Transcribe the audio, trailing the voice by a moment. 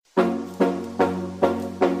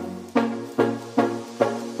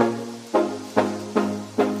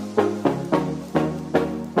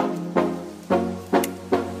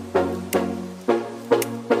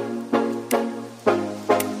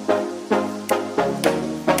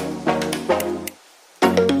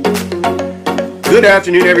Good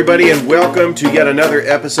afternoon, everybody, and welcome to yet another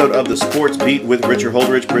episode of the Sports Beat with Richard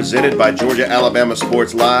Holdridge, presented by Georgia-Alabama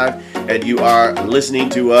Sports Live. And you are listening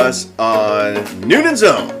to us on Noonan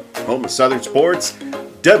Zone, home of Southern Sports,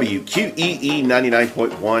 WQEE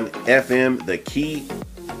 99.1 FM, The Key.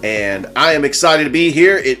 And I am excited to be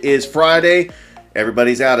here. It is Friday.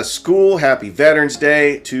 Everybody's out of school. Happy Veterans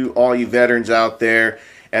Day to all you veterans out there.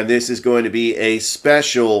 And this is going to be a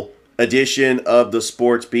special edition of the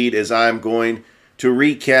Sports Beat, as I'm going to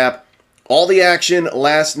recap all the action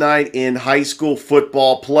last night in high school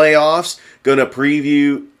football playoffs. Going to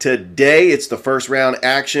preview today. It's the first round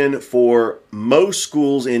action for most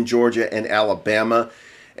schools in Georgia and Alabama.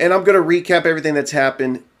 And I'm going to recap everything that's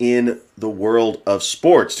happened in the world of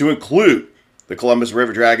sports, to include the Columbus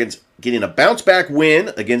River Dragons getting a bounce-back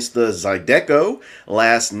win against the Zydeco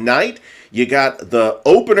last night. You got the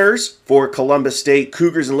openers for Columbus State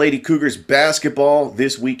Cougars and Lady Cougars basketball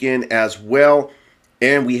this weekend as well.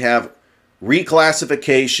 And we have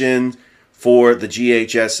reclassification for the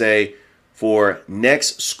GHSA for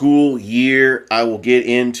next school year. I will get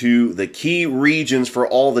into the key regions for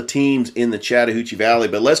all the teams in the Chattahoochee Valley.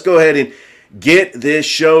 But let's go ahead and get this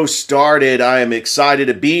show started. I am excited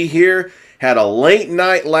to be here. Had a late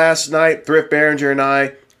night last night. Thrift Behringer and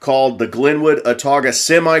I called the Glenwood-Autauga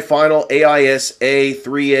semifinal AISA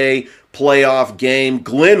 3A playoff game.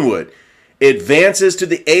 Glenwood advances to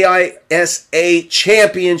the AISA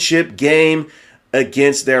championship game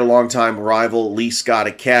against their longtime rival, Lee Scott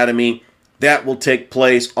Academy. That will take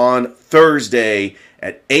place on Thursday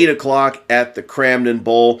at 8 o'clock at the Cramden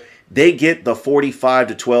Bowl. They get the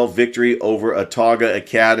 45-12 victory over Autauga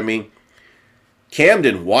Academy.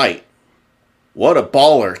 Camden White, what a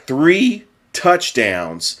baller. 3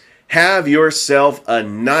 touchdowns. Have yourself a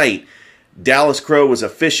night. Dallas Crow was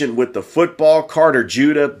efficient with the football. Carter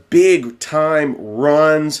Judah, big time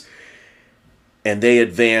runs. And they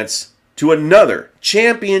advance to another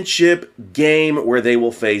championship game where they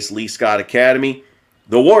will face Lee Scott Academy.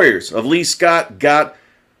 The Warriors of Lee Scott got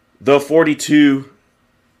the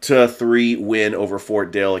 42-3 win over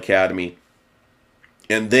Fort Dale Academy.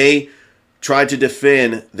 And they tried to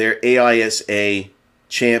defend their AISA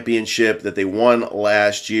championship that they won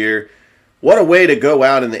last year. What a way to go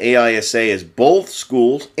out in the AISA, as both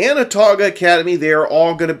schools and Autauga Academy, they are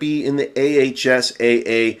all going to be in the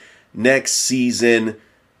AHSAA next season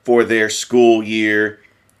for their school year.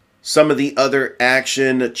 Some of the other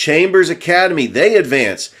action, Chambers Academy, they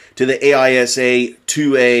advance to the AISA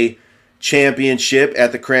 2A championship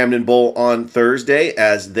at the Cramden Bowl on Thursday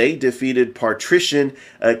as they defeated Patrician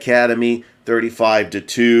Academy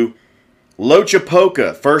 35-2.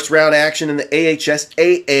 Lochapoka, first round action in the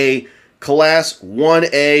AHSAA Class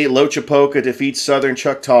 1A. Lochapoka defeats Southern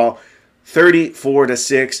Choctaw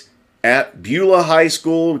 34-6 at Beulah High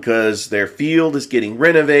School because their field is getting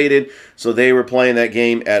renovated, so they were playing that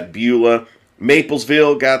game at Beulah.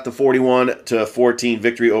 Maplesville got the 41-14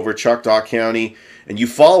 victory over Choctaw County. And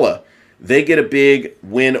Eufaula, they get a big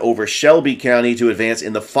win over Shelby County to advance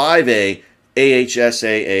in the 5A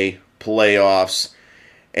AHSAA playoffs.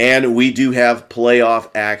 And we do have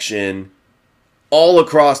playoff action all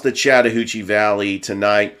across the Chattahoochee Valley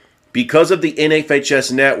tonight. Because of the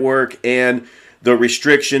NFHS network and the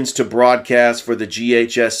restrictions to broadcast for the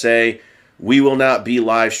GHSA, we will not be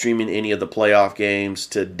live streaming any of the playoff games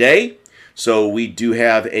today. So we do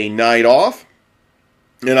have a night off.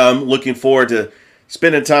 And I'm looking forward to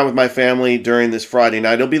spending time with my family during this Friday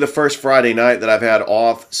night. It'll be the first Friday night that I've had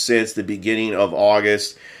off since the beginning of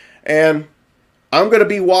August. And I'm going to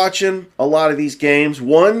be watching a lot of these games.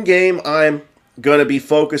 One game I'm going to be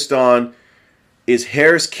focused on is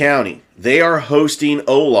Harris County. They are hosting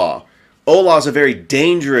Ola. Ola is a very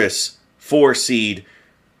dangerous 4 seed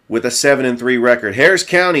with a 7-3 record. Harris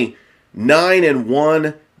County,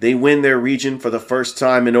 9-1. They win their region for the first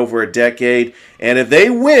time in over a decade. And if they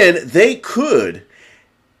win, they could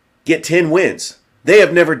get 10 wins. They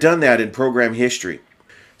have never done that in program history.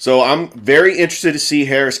 So I'm very interested to see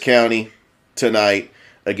Harris County tonight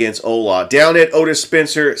against Ola. Down at Otis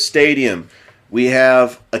Spencer Stadium, we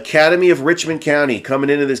have Academy of Richmond County coming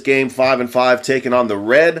into this game 5-5, taking on the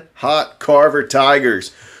Red Hot Carver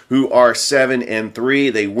Tigers, who are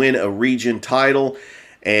 7-3. They win a region title,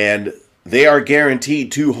 and they are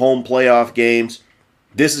guaranteed 2 home playoff games.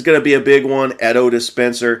 This is going to be a big one at Otis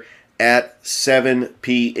Spencer at 7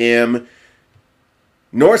 p.m.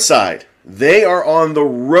 Northside, they are on the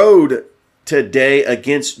road today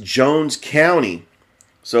against Jones County.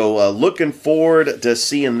 So looking forward to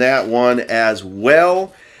seeing that one as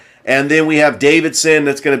well. And then we have Davidson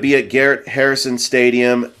that's going to be at Garrett Harrison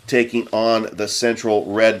Stadium taking on the Central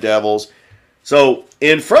Red Devils. So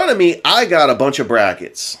in front of me, I got a bunch of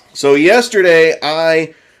brackets. So yesterday,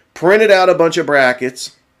 I printed out a bunch of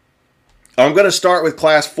brackets. I'm going to start with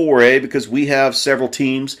Class 4A because we have several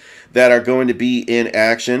teams that are going to be in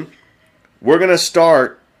action. We're going to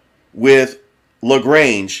start with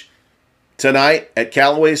LaGrange. Tonight at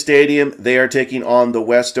Callaway Stadium, they are taking on the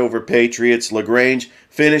Westover Patriots. LaGrange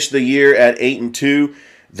finished the year at 8-2.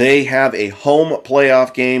 They have a home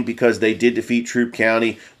playoff game because they did defeat Troup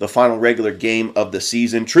County, the final regular game of the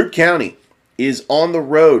season. Troup County is on the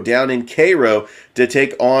road down in Cairo to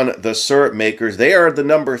take on the Syrup Makers. They are the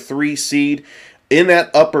number 3 seed. In that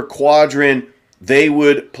upper quadrant, they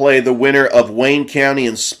would play the winner of Wayne County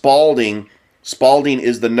and Spalding. Spalding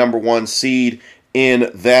is the number 1 seed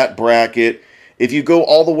in that bracket. If you go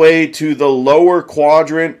all the way to the lower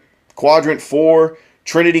quadrant, quadrant 4,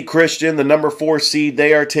 Trinity Christian, the number 4 seed,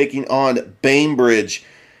 they are taking on Bainbridge.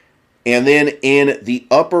 And then in the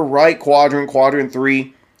upper right quadrant, quadrant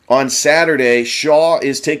 3, on Saturday, Shaw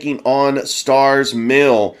is taking on Stars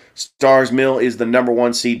Mill. Stars Mill is the number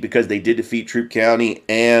 1 seed because they did defeat Troup County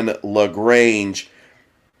and LaGrange.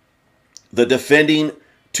 The defending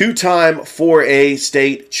two-time 4A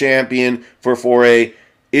state champion for 4A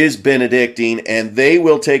is Benedictine, and they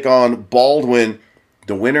will take on Baldwin.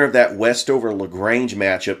 The winner of that Westover-LaGrange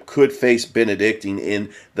matchup could face Benedictine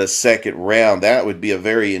in the second round. That would be a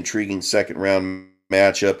very intriguing second-round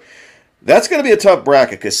matchup. That's going to be a tough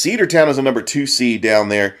bracket because Cedartown is a number 2 seed down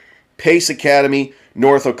there. Pace Academy,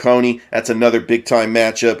 North Oconee, that's another big-time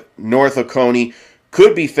matchup. North Oconee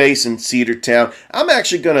could be facing Cedartown. I'm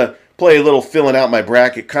actually going to play a little filling out my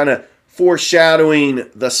bracket, kind of foreshadowing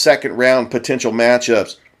the second round potential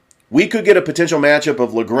matchups. We could get a potential matchup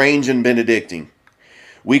of LaGrange and Benedictine.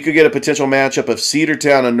 We could get a potential matchup of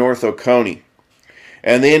Cedartown and North Oconee.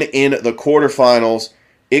 And then in the quarterfinals,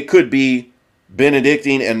 it could be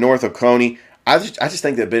Benedictine and North Oconee. I just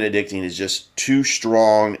think that Benedictine is just too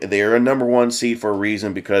strong. They are a number 1 seed for a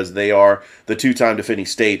reason because they are the 2-time defending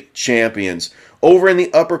state champions. Over in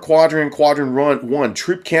the upper quadrant, quadrant 1,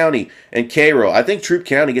 Troup County and Cairo. I think Troup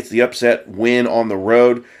County gets the upset win on the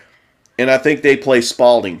road, and I think they play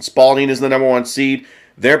Spalding. Spalding is the number 1 seed.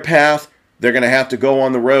 Their path, they're going to have to go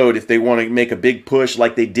on the road if they want to make a big push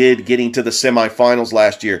like they did getting to the semifinals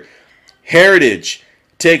last year. Heritage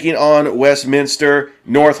taking on Westminster.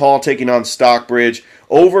 North Hall taking on Stockbridge.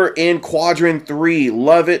 Over in quadrant 3,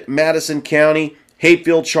 Lovett, Madison County,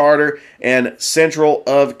 Hayfield Charter, and Central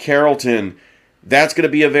of Carrollton. That's going to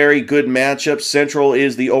be a very good matchup. Central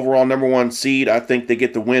is the overall number 1 seed. I think they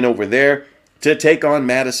get the win over there to take on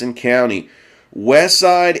Madison County.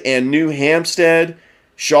 Westside and New Hampstead,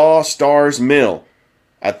 Shaw, Stars Mill.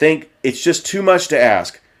 I think it's just too much to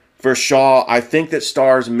ask for Shaw. I think that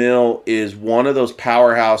Stars Mill is one of those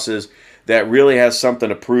powerhouses that really has something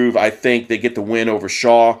to prove. I think they get the win over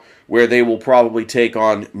Shaw, where they will probably take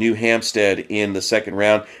on New Hampstead in the second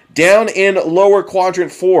round. Down in lower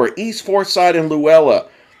quadrant 4, East Forsyth and Luella.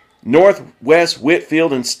 Northwest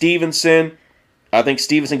Whitfield and Stevenson. I think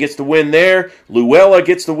Stevenson gets the win there. Luella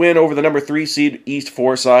gets the win over the number 3 seed, East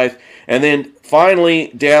Forsyth. And then finally,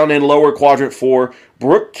 down in lower quadrant 4,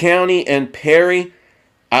 Brooke County and Perry.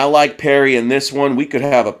 I like Perry in this one. We could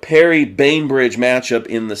have a Perry-Bainbridge matchup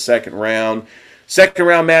in the second round. Second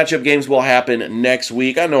round matchup games will happen next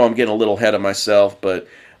week. I know I'm getting a little ahead of myself, but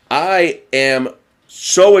I am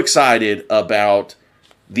so excited about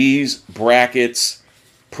these brackets,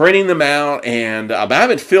 printing them out, and I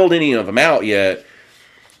haven't filled any of them out yet.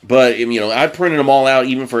 But, I printed them all out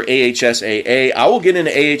even for AHSAA. I will get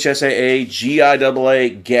into AHSAA,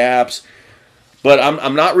 GIAA, GAPS. But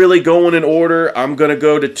I'm not really going in order. I'm going to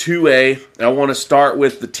go to 2A. And I want to start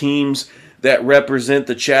with the teams that represent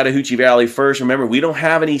the Chattahoochee Valley first. Remember, we don't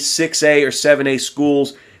have any 6A or 7A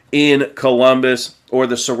schools in Columbus or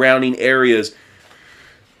the surrounding areas.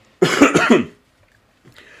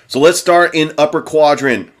 So let's start in upper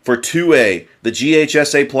quadrant for 2A, the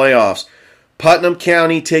GHSA playoffs. Putnam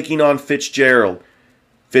County taking on Fitzgerald.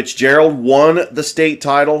 Fitzgerald won the state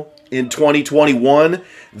title in 2021.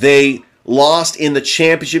 They lost in the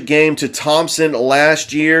championship game to Thompson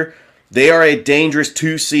last year. They are a dangerous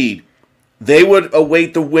 2 seed. They would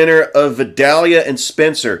await the winner of Vidalia and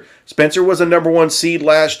Spencer. Spencer was a number 1 seed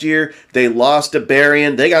last year. They lost to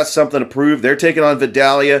Berrien. They got something to prove. They're taking on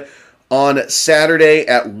Vidalia on Saturday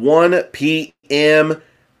at 1 p.m.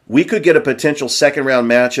 We could get a potential second round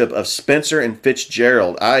matchup of Spencer and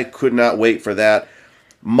Fitzgerald. I could not wait for that.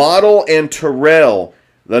 Model and Terrell,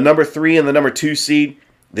 the number 3 and the number 2 seed.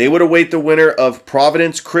 They would await the winner of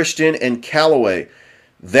Providence Christian and Callaway.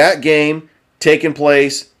 That game taking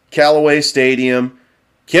place, Callaway Stadium.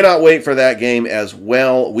 Cannot wait for that game as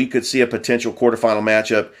well. We could see a potential quarterfinal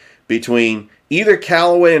matchup between either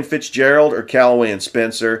Callaway and Fitzgerald or Callaway and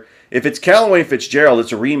Spencer. If it's Callaway and Fitzgerald,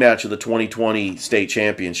 it's a rematch of the 2020 state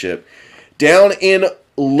championship. Down in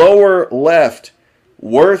lower left,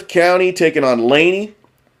 Worth County taking on Laney.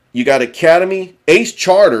 You got Academy, Ace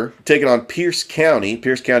Charter taking on Pierce County.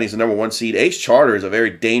 Pierce County is the number 1 seed. Ace Charter is a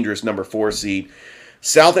very dangerous number 4 seed.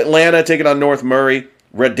 South Atlanta taking on North Murray.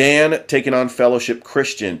 Redan taking on Fellowship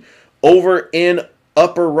Christian. Over in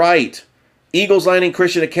upper right, Eagles Landing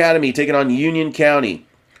Christian Academy taking on Union County.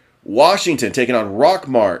 Washington taking on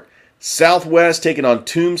Rockmart. Southwest taking on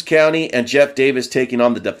Toombs County. And Jeff Davis taking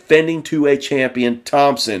on the defending 2A champion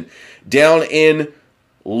Thompson. Down in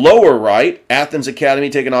lower right, Athens Academy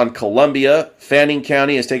taking on Columbia. Fanning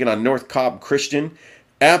County is taking on North Cobb Christian.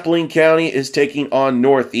 Appling County is taking on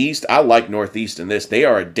Northeast. I like Northeast in this. They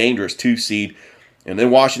are a dangerous 2 seed. And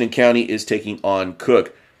then Washington County is taking on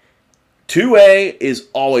Cook. 2A is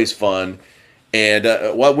always fun. And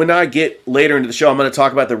when I get later into the show, I'm going to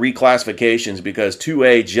talk about the reclassifications because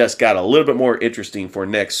 2A just got a little bit more interesting for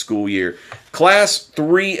next school year. Class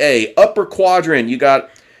 3A, upper quadrant, you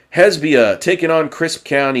got Hesbia taking on Crisp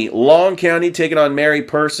County. Long County taking on Mary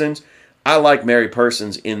Persons. I like Mary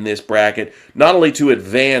Persons in this bracket, not only to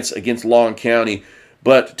advance against Long County,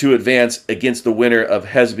 but to advance against the winner of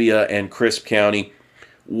Hesbia and Crisp County.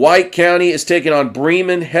 White County is taking on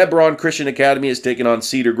Bremen. Hebron Christian Academy is taking on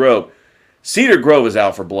Cedar Grove. Cedar Grove is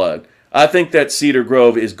out for blood. I think that Cedar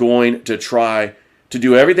Grove is going to try to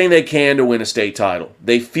do everything they can to win a state title.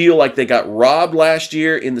 They feel like they got robbed last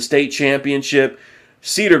year in the state championship.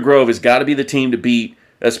 Cedar Grove has got to be the team to beat,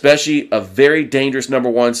 especially a very dangerous number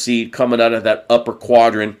 1 seed coming out of that upper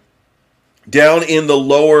quadrant. Down in the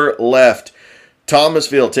lower left,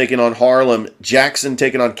 Thomasville taking on Harlem. Jackson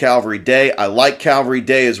taking on Calvary Day. I like Calvary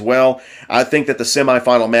Day as well. I think that the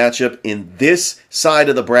semifinal matchup in this side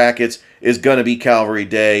of the brackets is going to be Calvary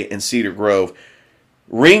Day and Cedar Grove.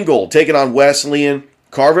 Ringgold taking on Wesleyan.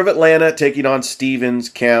 Carver of Atlanta taking on Stevens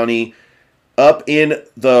County. Up in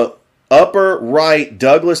the upper right,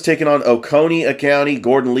 Douglas taking on Oconee County.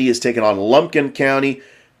 Gordon Lee is taking on Lumpkin County.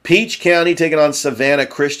 Peach County taking on Savannah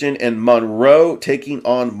Christian, and Monroe taking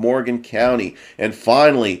on Morgan County. And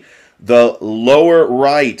finally, the lower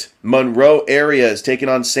right, Monroe area is taking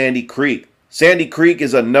on Sandy Creek. Sandy Creek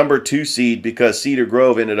is a number 2 seed because Cedar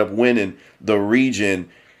Grove ended up winning the region.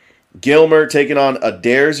 Gilmer taking on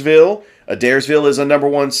Adairsville. Adairsville is a number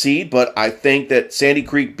 1 seed, but I think that Sandy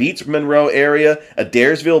Creek beats Monroe area.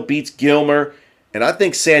 Adairsville beats Gilmer. And I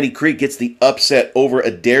think Sandy Creek gets the upset over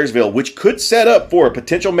Adairsville, which could set up for a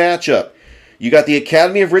potential matchup. You got the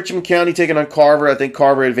Academy of Richmond County taking on Carver. I think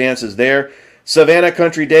Carver advances there. Savannah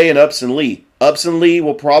Country Day and Upson Lee. Upson Lee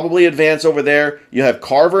will probably advance over there. You have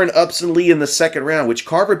Carver and Upson Lee in the second round, which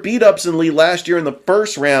Carver beat Upson Lee last year in the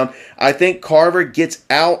first round. I think Carver gets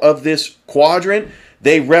out of this quadrant.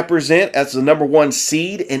 They represent as the number 1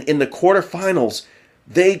 seed, and in the quarterfinals,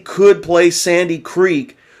 they could play Sandy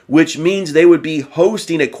Creek, which means they would be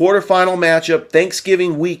hosting a quarterfinal matchup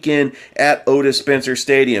Thanksgiving weekend at Otis Spencer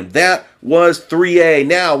Stadium. That was 3A.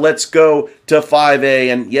 Now let's go to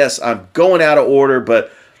 5A. And yes, I'm going out of order,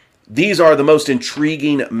 but these are the most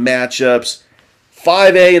intriguing matchups.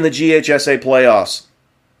 5A in the GHSA playoffs.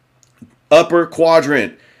 Upper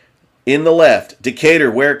quadrant. In the left,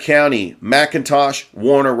 Decatur, Ware County, McIntosh,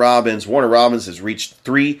 Warner Robins. Warner Robins has reached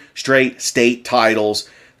 3 straight state titles.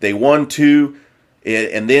 They won 2.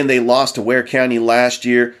 And then they lost to Ware County last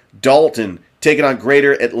year. Dalton taking on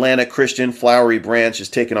Greater Atlanta Christian. Flowery Branch is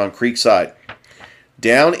taking on Creekside.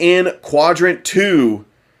 Down in Quadrant 2,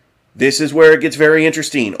 this is where it gets very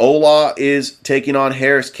interesting. Ola is taking on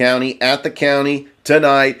Harris County at the county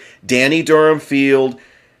tonight. Danny Durham Field.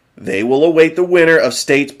 They will await the winner of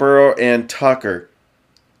Statesboro and Tucker.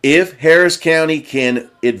 If Harris County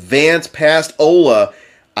can advance past Ola,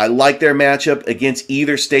 I like their matchup against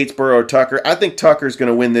either Statesboro or Tucker. I think Tucker's going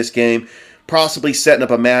to win this game, possibly setting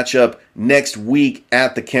up a matchup next week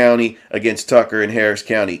at the county against Tucker and Harris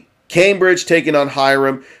County. Cambridge taking on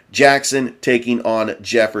Hiram. Jackson taking on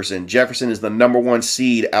Jefferson. Jefferson is the number 1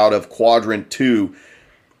 seed out of Quadrant 2.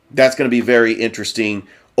 That's going to be very interesting.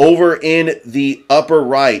 Over in the upper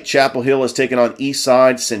right, Chapel Hill is taking on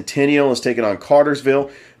Eastside. Centennial is taking on Cartersville.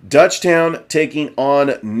 Dutchtown taking on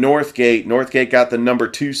Northgate. Northgate got the number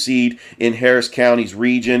 2 seed in Harris County's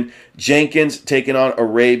region. Jenkins taking on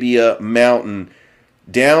Arabia Mountain.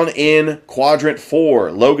 Down in Quadrant 4,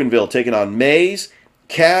 Loganville taking on Mays.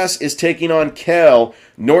 Cass is taking on Kell.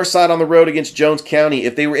 Northside on the road against Jones County.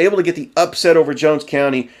 If they were able to get the upset over Jones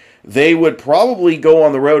County, they would probably go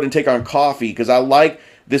on the road and take on Coffee because I like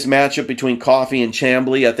this matchup between Coffee and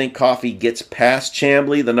Chambly. I think Coffee gets past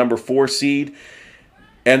Chambly, the number 4 seed.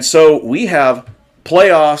 And so we have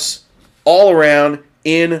playoffs all around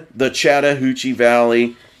in the Chattahoochee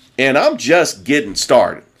Valley. And I'm just getting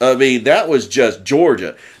started. I mean, that was just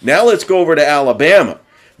Georgia. Now let's go over to Alabama,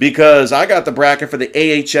 because I got the bracket for the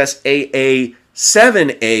AHSAA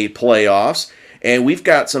 7A playoffs. And we've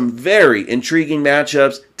got some very intriguing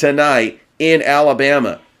matchups tonight in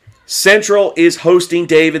Alabama. Central is hosting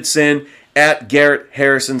Davidson at Garrett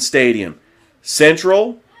Harrison Stadium.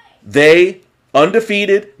 Central, they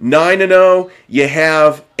undefeated, 9-0. You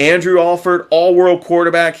have Andrew Alford, all-world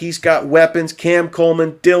quarterback. He's got weapons. Cam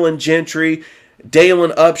Coleman, Dylan Gentry,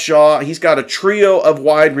 Dalen Upshaw. He's got a trio of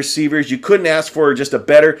wide receivers. You couldn't ask for just a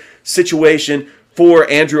better situation for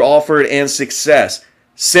Andrew Alford and success.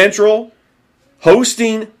 Central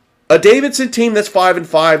hosting a Davidson team that's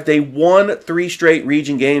 5-5. They won 3 straight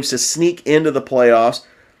region games to sneak into the playoffs.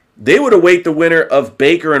 They would await the winner of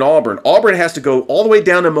Baker and Auburn. Auburn has to go all the way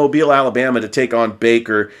down to Mobile, Alabama to take on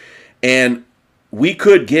Baker. And we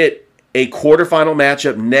could get a quarterfinal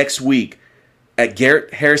matchup next week at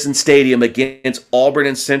Garrett Harrison Stadium against Auburn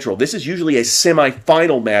and Central. This is usually a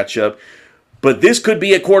semifinal matchup, but this could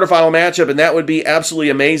be a quarterfinal matchup, and that would be absolutely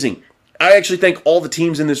amazing. I actually think all the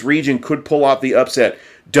teams in this region could pull off the upset.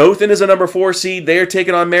 Dothan is a number 4 seed. They are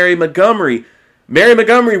taking on Mary Montgomery. Mary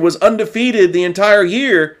Montgomery was undefeated the entire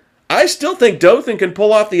year. I still think Dothan can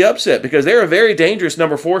pull off the upset because they're a very dangerous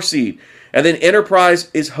number 4 seed. And then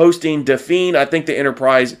Enterprise is hosting Defean. I think the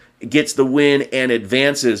Enterprise gets the win and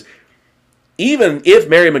advances. Even if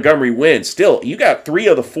Mary Montgomery wins, still, you got 3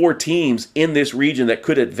 of the 4 teams in this region that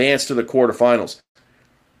could advance to the quarterfinals.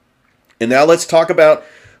 And now let's talk about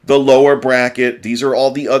the lower bracket. These are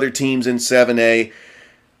all the other teams in 7A.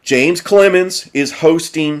 James Clemens is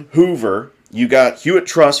hosting Hoover. You got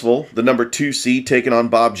Hewitt-Trussville, the number 2 seed, taking on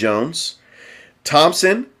Bob Jones.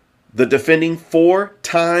 Thompson, the defending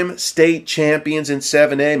 4-time state champions in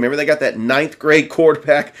 7A. Remember, they got that 9th grade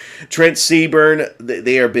quarterback, Trent Seaburn.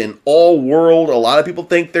 They have been all-world. A lot of people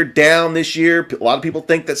think they're down this year. A lot of people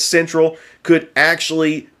think that Central could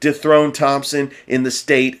actually dethrone Thompson in the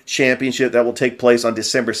state championship that will take place on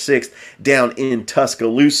December 6th down in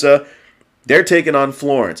Tuscaloosa. They're taking on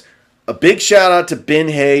Florence. A big shout out to Ben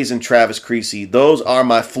Hayes and Travis Creasy. Those are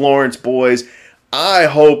my Florence boys. I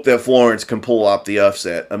hope that Florence can pull off the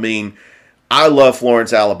upset. I mean, I love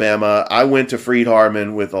Florence, Alabama. I went to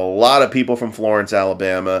Freed-Hardeman with a lot of people from Florence,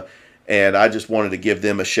 Alabama, and I just wanted to give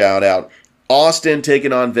them a shout out. Austin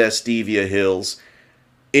taking on Vestivia Hills.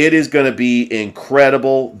 It is going to be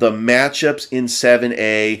incredible. The matchups in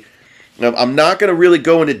 7A. Now, I'm not going to really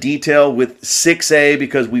go into detail with 6A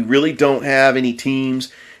because we really don't have any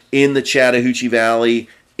teams in the Chattahoochee Valley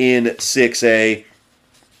in 6A.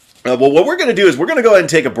 Well, what we're going to do is we're going to go ahead and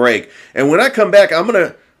take a break. And when I come back, I'm going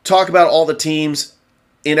to talk about all the teams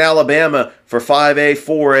in Alabama for 5A,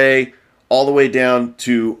 4A, all the way down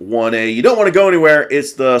to 1A. You don't want to go anywhere.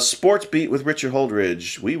 It's the Sports Beat with Richard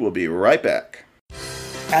Holdridge. We will be right back.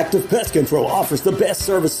 Active Pest Control offers the best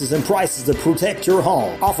services and prices to protect your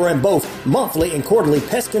home, offering both monthly and quarterly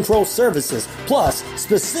pest control services, plus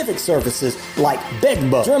specific services like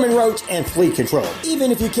bedbug, German roach, and flea control.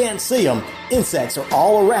 Even if you can't see them, insects are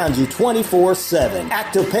all around you 24/7.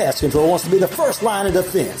 Active Pest Control wants to be the first line of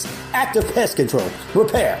defense. Active Pest Control.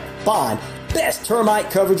 Repair, find, best termite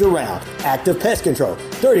coverage around. Active Pest Control,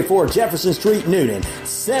 34 Jefferson Street, Newnan,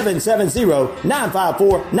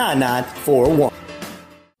 770-954-9941.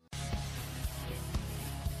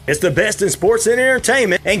 It's the best in sports and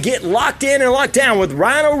entertainment, and get locked in and locked down with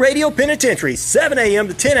Rhino Radio Penitentiary, 7 a.m.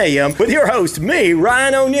 to 10 a.m. with your host, me,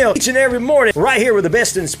 Ryan O'Neal, each and every morning, right here with the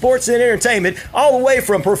best in sports and entertainment, all the way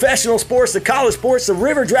from professional sports to college sports to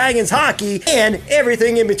River Dragons hockey and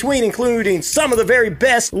everything in between, including some of the very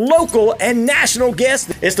best local and national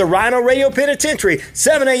guests. It's the Rhino Radio Penitentiary,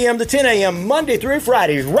 7 a.m. to 10 a.m. Monday through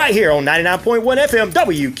Fridays, right here on 99.1 FM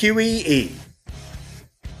WQEE.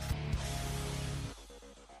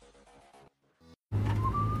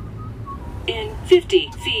 In 50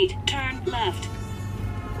 feet, turn left.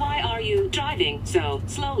 Why are you driving so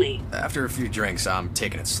slowly? After a few drinks, I'm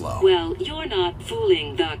taking it slow. Well, you're not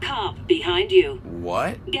fooling the cop behind you.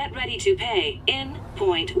 What? Get ready to pay in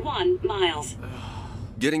 0.1 miles.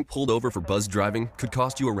 Getting pulled over for buzz driving could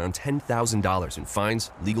cost you around $10,000 in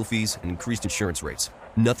fines, legal fees, and increased insurance rates.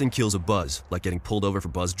 Nothing kills a buzz like getting pulled over for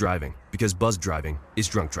buzz driving, because buzz driving is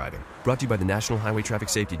drunk driving. Brought to you by the National Highway Traffic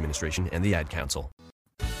Safety Administration and the Ad Council.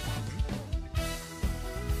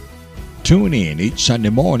 Tune in each Sunday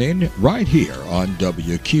morning right here on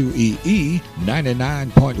WQEE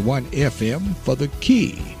 99.1 FM for the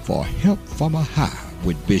key for help from a hive.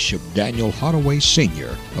 with Bishop Daniel Holloway Sr.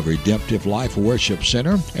 of Redemptive Life Worship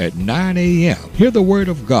Center at 9 a.m. Hear the Word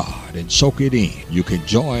of God and soak it in. You can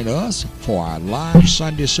join us for our live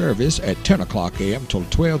Sunday service at 10 o'clock a.m. till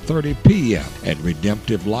 12:30 p.m. at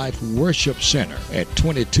Redemptive Life Worship Center at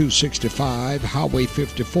 2265 Highway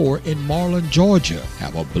 54 in Marlin, Georgia.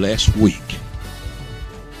 Have a blessed week.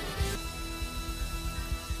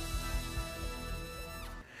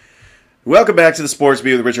 Welcome back to the Sports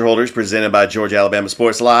Beat with Richard Holdridge, presented by Georgia Alabama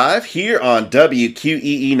Sports Live, here on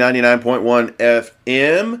WQEE 99.1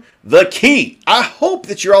 FM. The Key. I hope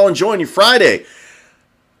that you're all enjoying your Friday.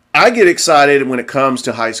 I get excited when it comes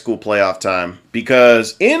to high school playoff time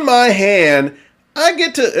because in my hand, I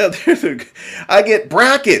get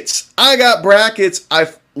brackets. I got brackets.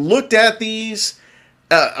 I've looked at these.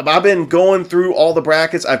 I've been going through all the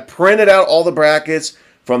brackets. I printed out all the brackets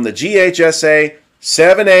from the GHSA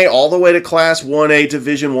 7A all the way to Class 1A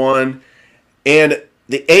Division 1, and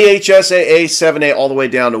the AHSAA 7A all the way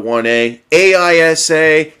down to 1A,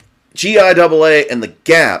 AISA, GIAA, and the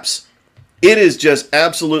GAPS. It is just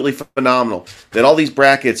absolutely phenomenal that all these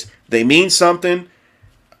brackets, they mean something.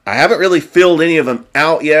 I haven't really filled any of them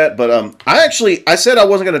out yet, but I said I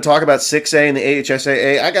wasn't going to talk about 6A and the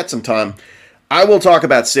AHSAA. I got some time. I will talk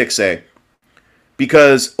about 6A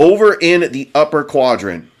because over in the upper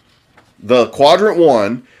quadrant, the Quadrant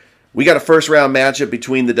 1, we got a first-round matchup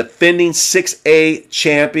between the defending 6A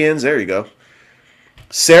champions, there you go,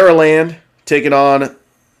 Saraland taking on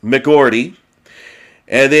McGordy.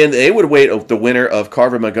 And then they would await the winner of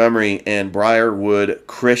Carver Montgomery and Briarwood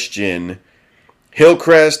Christian.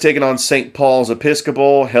 Hillcrest taking on St. Paul's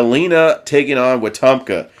Episcopal. Helena taking on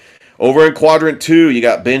Wetumpka. Over in Quadrant 2, you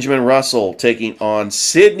got Benjamin Russell taking on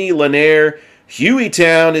Sidney Lanier.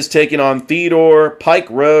 Hueytown is taking on Theodore. Pike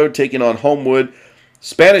Road taking on Homewood.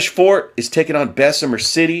 Spanish Fort is taking on Bessemer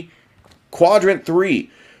City. Quadrant 3,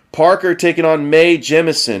 Parker taking on May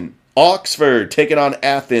Jemison. Oxford taking on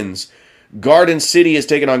Athens. Garden City is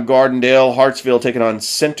taking on Gardendale. Hartsville taking on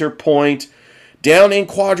Center Point. Down in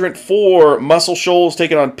Quadrant 4, Muscle Shoals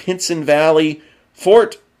taking on Pinson Valley.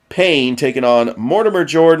 Fort Payne taking on Mortimer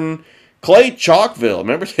Jordan. Clay Chalkville,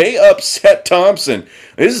 remember, they upset Thompson.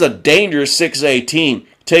 This is a dangerous 6A team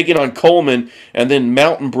taking on Coleman, and then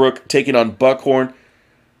Mountain Brook taking on Buckhorn.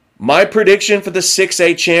 My prediction for the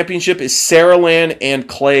 6A championship is Saraland and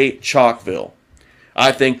Clay Chalkville.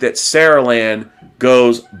 I think that Saraland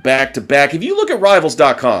goes back-to-back. If you look at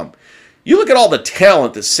Rivals.com, you look at all the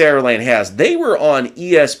talent that Saraland has. They were on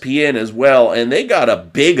ESPN as well, and they got a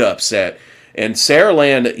big upset. And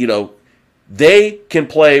Saraland, they can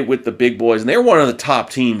play with the big boys, and they're one of the top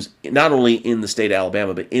teams, not only in the state of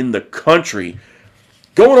Alabama, but in the country.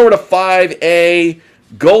 Going over to 5A,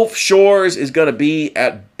 Gulf Shores is going to be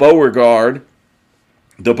at Beauregard.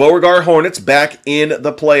 The Beauregard Hornets back in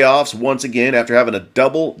the playoffs once again after having a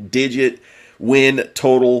double-digit win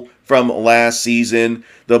total from last season.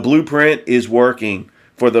 The blueprint is working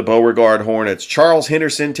for the Beauregard Hornets. Charles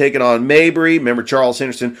Henderson taking on Mabry. Remember, Charles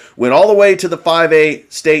Henderson went all the way to the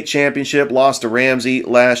 5A state championship, lost to Ramsey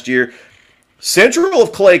last year. Central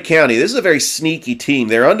of Clay County, this is a very sneaky team.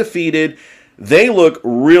 They're undefeated. They look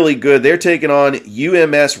really good. They're taking on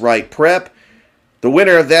UMS Wright Prep. The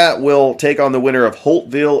winner of that will take on the winner of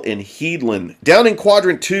Holtville and Heedland. Down in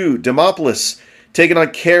Quadrant 2, Demopolis taking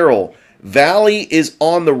on Carroll. Valley is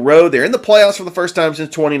on the road. They're in the playoffs for the first time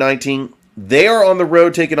since 2019. They are on the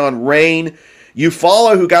road taking on Rain.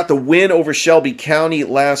 Eufaula, who got the win over Shelby County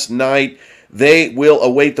last night, they will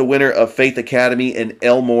await the winner of Faith Academy and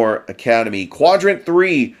Elmore Academy. Quadrant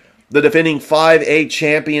 3, the defending 5A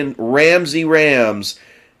champion Ramsey Rams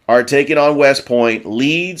are taking on West Point.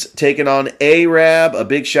 Leeds taking on Arab. A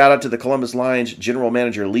big shout out to the Columbus Lions general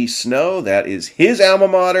manager Lee Snow. That is his alma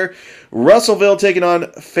mater. Russellville taking on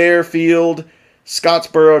Fairfield.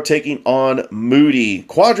 Scottsboro taking on Moody.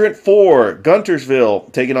 Quadrant 4,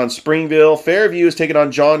 Guntersville taking on Springville. Fairview is taking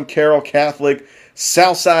on John Carroll Catholic.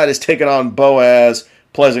 Southside is taking on Boaz.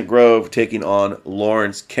 Pleasant Grove taking on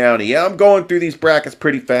Lawrence County. Yeah, I'm going through these brackets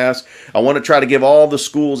pretty fast. I want to try to give all the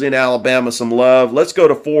schools in Alabama some love. Let's go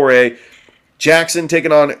to 4A. Jackson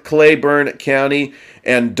taking on Claiborne County.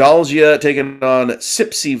 And Dalgia taking on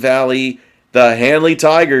Sipsey Valley. The Hanley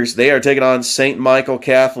Tigers, they are taking on St. Michael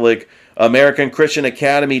Catholic. American Christian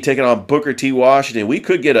Academy taking on Booker T. Washington. We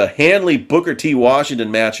could get a Hanley-Booker T.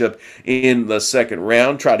 Washington matchup in the second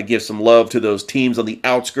round. Try to give some love to those teams on the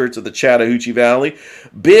outskirts of the Chattahoochee Valley.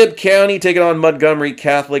 Bibb County taking on Montgomery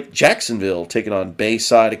Catholic. Jacksonville taking on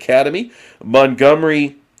Bayside Academy.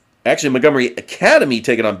 Montgomery Academy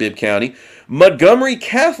taking on Bibb County. Montgomery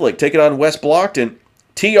Catholic taking on West Blockton.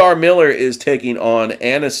 T.R. Miller is taking on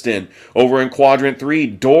Anniston. Over in Quadrant 3,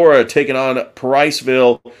 Dora taking on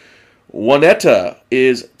Priceville. Juanetta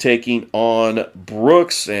is taking on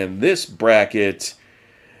Brooks. And this bracket,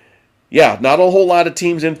 not a whole lot of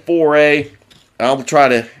teams in 4A. I'll try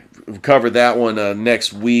to cover that one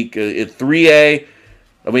next week. At 3A,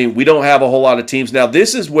 we don't have a whole lot of teams. Now,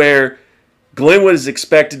 this is where Glenwood is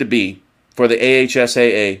expected to be for the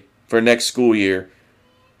AHSAA for next school year.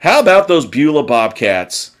 How about those Beulah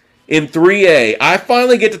Bobcats in 3A? I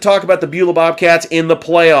finally get to talk about the Beulah Bobcats in the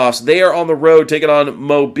playoffs. They are on the road taking on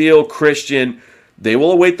Mobile Christian. They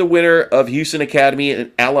will await the winner of Houston Academy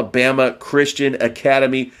and Alabama Christian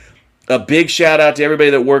Academy. A big shout out to everybody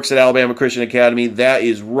that works at Alabama Christian Academy. That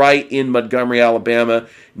is right in Montgomery, Alabama,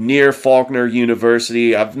 near Faulkner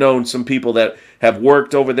University. I've known some people that have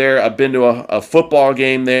worked over there. I've been to a football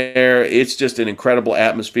game there. It's just an incredible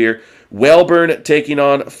atmosphere. Wellborn taking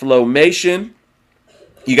on Flowmation.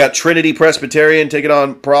 You got Trinity Presbyterian taking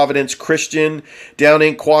on Providence Christian. Down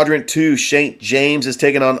in Quadrant 2, St. James is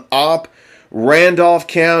taking on Opp. Randolph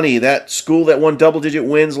County, that school that won double-digit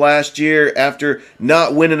wins last year after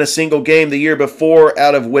not winning a single game the year before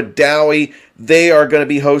out of Wadowee. They are going to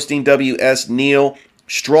be hosting W.S. Neal.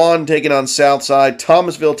 Strawn taking on Southside.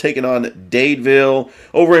 Thomasville taking on Dadeville.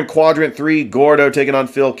 Over in Quadrant 3, Gordo taking on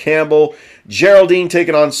Phil Campbell. Geraldine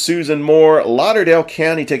taking on Susan Moore. Lauderdale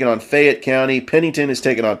County taking on Fayette County. Pennington is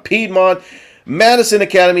taking on Piedmont. Madison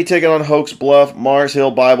Academy taking on Hoax Bluff. Mars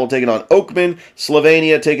Hill Bible taking on Oakman.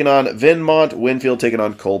 Slovenia taking on Vinmont. Winfield taking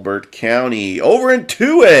on Colbert County. Over in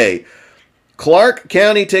 2A, Clark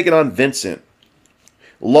County taking on Vincent.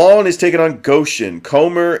 Lawn is taking on Goshen.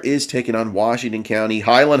 Comer is taking on Washington County.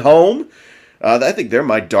 Highland Home, I think they're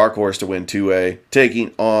my dark horse to win 2A,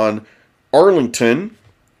 taking on Arlington.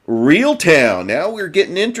 Reeltown, now we're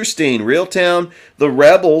getting interesting. Reeltown, the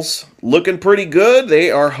Rebels, looking pretty good.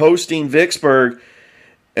 They are hosting Vicksburg,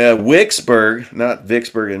 not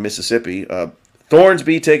Vicksburg in Mississippi.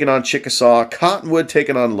 Thornsby taking on Chickasaw. Cottonwood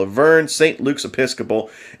taking on Laverne. St. Luke's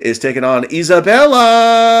Episcopal is taking on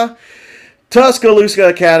Isabella. Tuscaloosa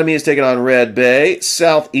Academy is taking on Red Bay.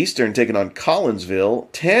 Southeastern taking on Collinsville.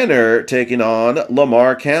 Tanner taking on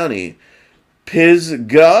Lamar County.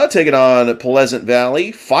 Pisgah taking on Pleasant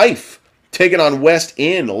Valley. Fife taking on West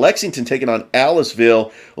End. Lexington taking on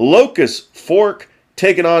Aliceville. Locust Fork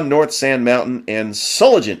taking on North Sand Mountain. And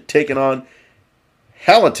Sulligent taking on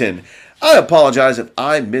Hallaton. I apologize if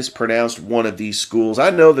I mispronounced one of these schools. I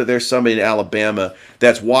know that there's somebody in Alabama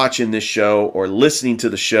that's watching this show or listening to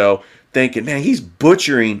the show thinking, man, he's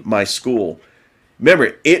butchering my school.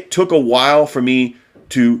 Remember, it took a while for me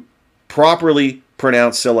to properly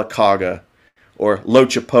pronounce Sylacauga or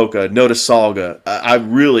Lochapoka, Notasulga.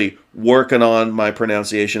 I'm really working on my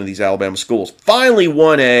pronunciation of these Alabama schools. Finally,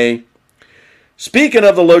 1A. Speaking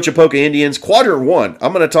of the Lochapoka Indians, Quadrant 1,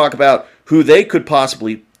 I'm going to talk about who they could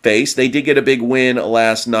possibly face. They did get a big win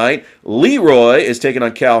last night. Leroy is taking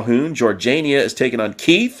on Calhoun. Georgiania is taking on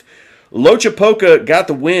Keith. Lochapoka got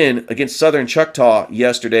the win against Southern Choctaw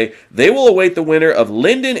yesterday. They will await the winner of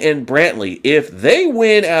Linden and Brantley. If they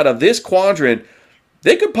win out of this quadrant,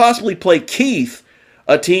 they could possibly play Keith,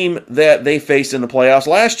 a team that they faced in the playoffs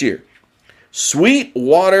last year.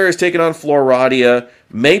 Sweetwater is taking on Floradia.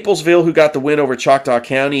 Maplesville, who got the win over Choctaw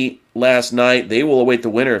County last night, they will await the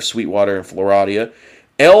winner of Sweetwater and Floradia.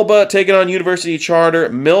 Elba taking on University Charter.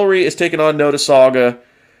 Milry is taking on Notasulga.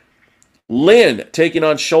 Lynn taking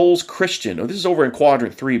on Shoals Christian. Oh, this is over in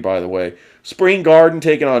Quadrant 3, by the way. Spring Garden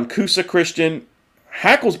taking on Coosa Christian.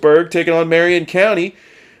 Hacklesburg taking on Marion County.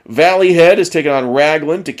 Valley Head is taking on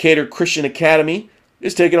Raglan. Decatur Christian Academy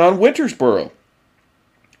is taking on Wintersboro.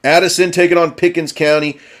 Addison taking on Pickens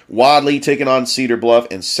County. Wadley taking on Cedar Bluff.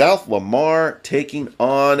 And South Lamar taking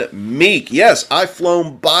on Meek. Yes, I've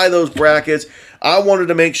flown by those brackets. I wanted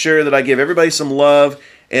to make sure that I give everybody some love.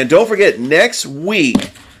 And don't forget, next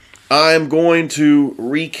week, I'm going to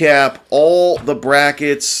recap all the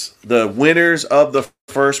brackets, the winners of the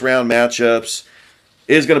first round matchups.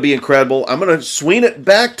 It is going to be incredible. I'm going to swing it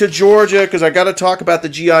back to Georgia because I got to talk about the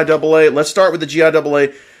GIAA. Let's start with the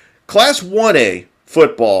GIAA. Class 1A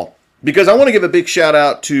football, because I want to give a big shout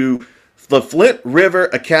out to the Flint River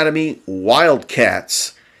Academy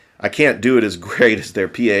Wildcats. I can't do it as great as their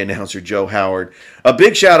PA announcer, Joe Howard. A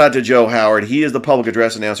big shout out to Joe Howard. He is the public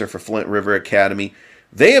address announcer for Flint River Academy.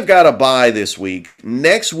 They have got a bye this week.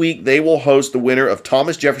 Next week, they will host the winner of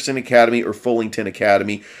Thomas Jefferson Academy or Fullington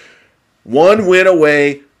Academy. One win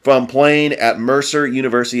away from playing at Mercer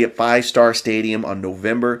University at Five Star Stadium on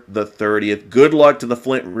November the 30th. Good luck to the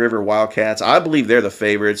Flint River Wildcats. I believe they're the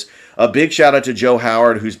favorites. A big shout out to Joe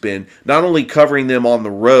Howard, who's been not only covering them on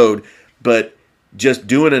the road, but just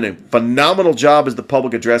doing a phenomenal job as the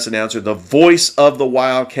public address announcer, the voice of the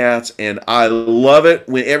Wildcats, and I love it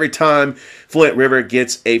when every time Flint River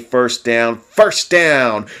gets a first down,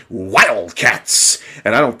 Wildcats.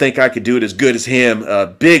 And I don't think I could do it as good as him.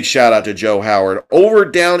 Big shout out to Joe Howard. Over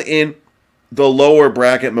down in the lower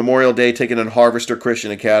bracket, Memorial Day taking on Harvester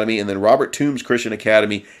Christian Academy, and then Robert Toombs Christian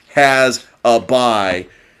Academy has a bye.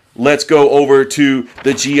 Let's go over to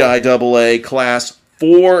the GIAA Class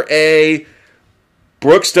 4A.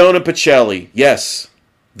 Brookstone and Pacelli. Yes,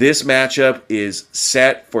 this matchup is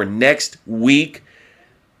set for next week.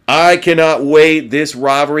 I cannot wait. This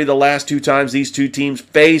rivalry, the last two times these two teams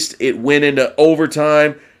faced, it went into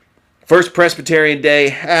overtime. First Presbyterian Day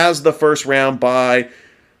has the first round bye.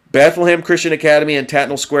 Bethlehem Christian Academy and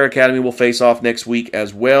Tatnall Square Academy will face off next week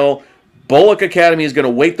as well. Bullock Academy is going to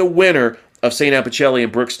wait the winner of St. Anne Pacelli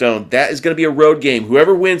and Brookstone. That is going to be a road game.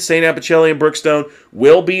 Whoever wins St. Anne Pacelli and Brookstone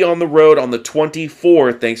will be on the road on the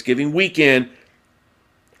 24th, Thanksgiving weekend,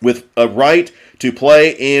 with a right to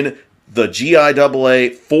play in the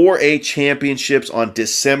GIAA 4A championships on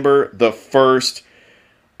December the 1st.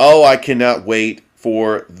 Oh, I cannot wait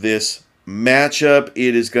for this matchup.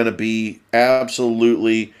 It is going to be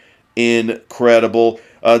absolutely incredible.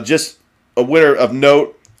 Just a winner of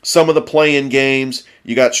note, some of the play-in games.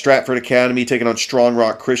 You got Stratford Academy taking on Strong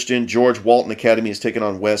Rock Christian. George Walton Academy is taking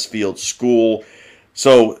on Westfield School.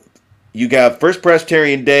 So you got First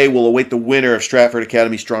Presbyterian Day will await the winner of Stratford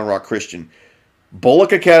Academy, Strong Rock Christian.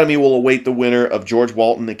 Bullock Academy will await the winner of George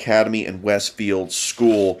Walton Academy and Westfield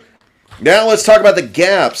School. Now let's talk about the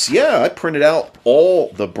gaps. Yeah, I printed out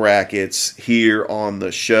all the brackets here on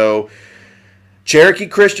the show. Cherokee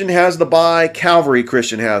Christian has the bye. Calvary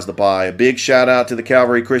Christian has the bye. A big shout out to the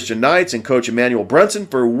Calvary Christian Knights and Coach Emmanuel Brunson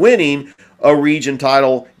for winning a region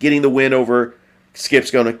title, getting the win over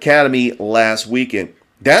Skipstone Academy last weekend.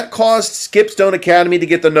 That caused Skipstone Academy to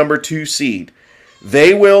get the number 2 seed.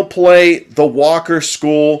 They will play the Walker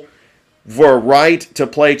School for a right to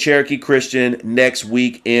play Cherokee Christian next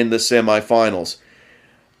week in the semifinals.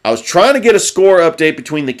 I was trying to get a score update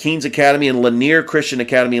between the Keens Academy and Lanier Christian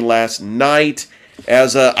Academy last night,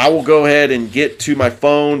 as I will go ahead and get to my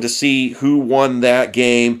phone to see who won that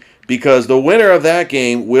game, because the winner of that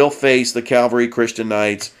game will face the Calvary Christian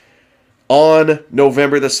Knights on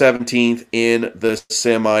November the 17th in the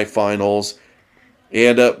semifinals.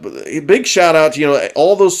 And a big shout out to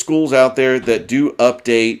all those schools out there that do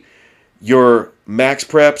update your max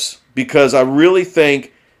preps, because I really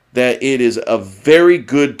think that it is a very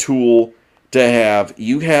good tool to have.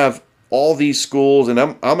 You have all these schools, and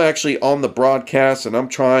I'm actually on the broadcast, and I'm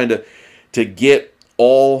trying to get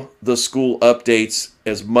all the school updates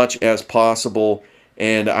as much as possible,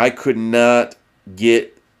 and I could not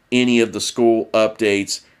get any of the school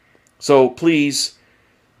updates. So please,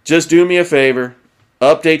 just do me a favor,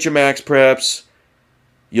 update your max preps.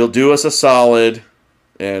 You'll do us a solid,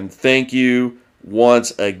 and thank you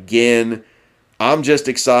once again. I'm just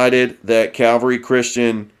excited that Calvary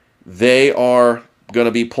Christian, they are going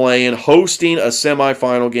to be hosting a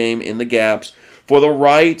semifinal game in the Gaps for the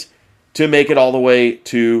right to make it all the way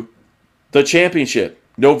to the championship,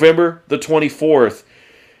 November the 24th.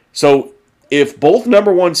 So if both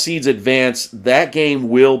number 1 seeds advance, that game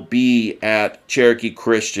will be at Cherokee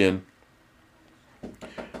Christian.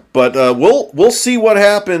 But we'll see what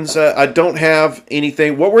happens. I don't have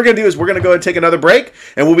anything. What we're going to do is we're going to go ahead and take another break.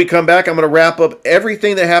 And when we come back, I'm going to wrap up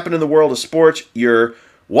everything that happened in the world of sports. You're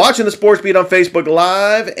watching the Sports Beat on Facebook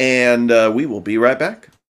Live, and we will be right back.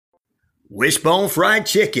 Wishbone Fried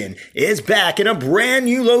Chicken is back in a brand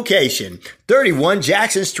new location, 31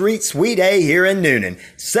 Jackson Street, Suite A here in Noonan.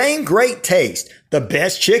 Same great taste, the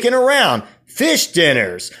best chicken around, fish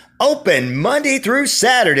dinners. Open Monday through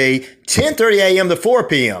Saturday, 10:30 a.m. to 4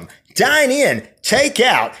 p.m. Dine in, take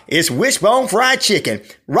out. It's Wishbone Fried Chicken,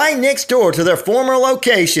 right next door to their former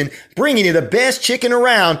location, bringing you the best chicken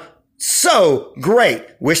around. So great.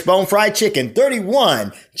 Wishbone Fried Chicken,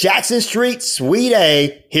 31 Jackson Street, Suite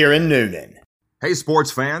A, here in Noonan. Hey sports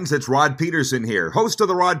fans, it's Rod Peterson here, host of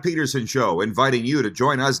The Rod Peterson Show, inviting you to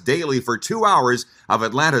join us daily for 2 hours of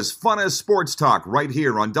Atlanta's funnest sports talk right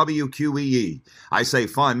here on WQEE. I say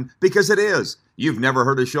fun because it is. You've never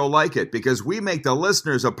heard a show like it because we make the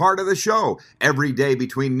listeners a part of the show every day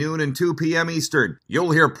between noon and 2 p.m. Eastern. You'll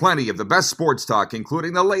hear plenty of the best sports talk,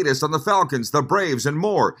 including the latest on the Falcons, the Braves, and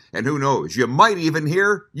more. And who knows, you might even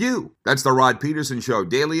hear you. That's the Rod Peterson Show,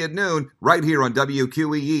 daily at noon, right here on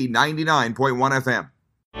WQEE 99.1 FM.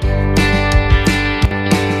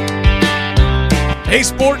 Hey,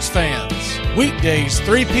 sports fans. Weekdays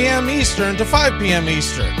 3 p.m. Eastern to 5 p.m.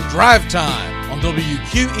 Eastern. Drive Time on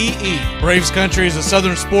WQEE. Braves Country is a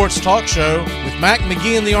Southern sports talk show with Mac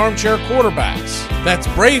McGee and the Armchair Quarterbacks. That's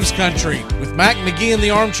Braves Country with Mac McGee and the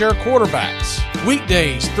Armchair Quarterbacks.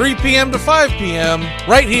 Weekdays 3 p.m. to 5 p.m.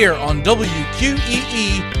 right here on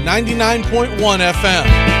WQEE 99.1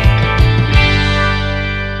 FM.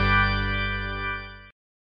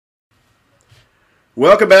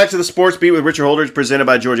 Welcome back to the Sports Beat with Richard Holdridge, presented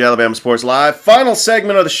by Georgia Alabama Sports Live. Final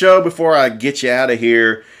segment of the show before I get you out of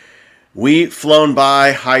here. We've flown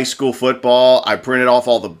by high school football. I printed off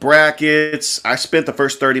all the brackets. I spent the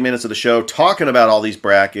first 30 minutes of the show talking about all these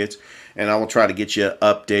brackets, and I will try to get you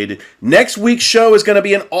updated. Next week's show is going to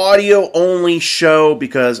be an audio-only show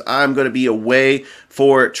because I'm going to be away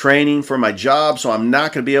for training for my job, so I'm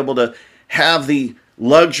not going to be able to have the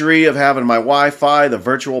luxury of having my Wi-Fi, the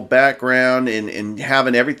virtual background, and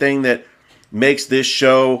having everything that makes this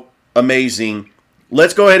show amazing.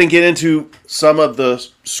 Let's go ahead and get into some of the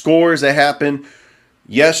scores that happened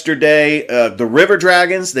yesterday. The River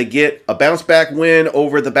Dragons, they get a bounce-back win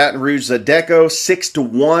over the Baton Rouge Zydeco,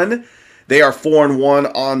 6-1. They are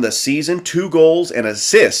 4-1 on the season. 2 goals and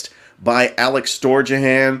assist by Alex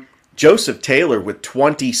Storjahan. Joseph Taylor with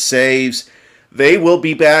 20 saves. They will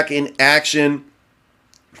be back in action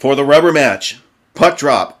for the rubber match. Puck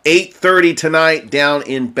drop, 8:30 tonight down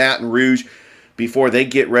in Baton Rouge before they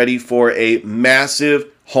get ready for a massive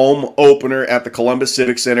home opener at the Columbus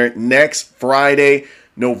Civic Center next Friday,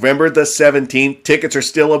 November the 17th. Tickets are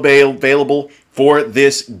still available for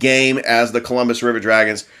this game as the Columbus River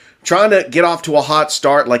Dragons trying to get off to a hot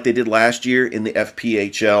start like they did last year in the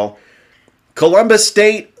FPHL. Columbus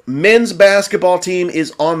State men's basketball team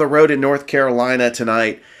is on the road in North Carolina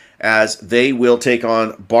tonight as they will take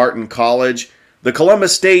on Barton College. The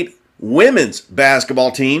Columbus State women's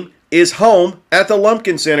basketball team is home at the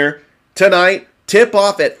Lumpkin Center tonight.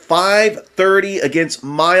 Tip-off at 5:30 against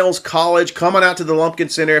Miles College. Coming out to the Lumpkin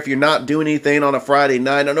Center if you're not doing anything on a Friday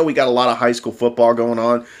night. I know we got a lot of high school football going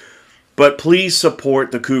on, but please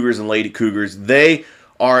support the Cougars and Lady Cougars. They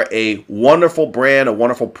are a wonderful brand, a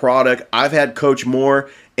wonderful product. I've had Coach Moore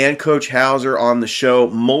and Coach Hauser on the show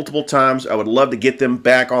multiple times. I would love to get them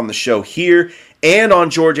back on the show here and on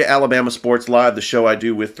Georgia Alabama Sports Live, the show I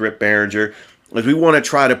do with Thrip Behringer, as we want to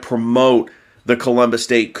try to promote the Columbus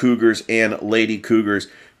State Cougars and Lady Cougars.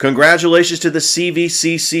 Congratulations to the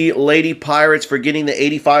CVCC Lady Pirates for getting the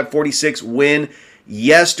 85-46 win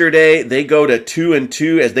yesterday. They go to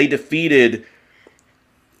 2-2 as they defeated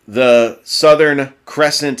the Southern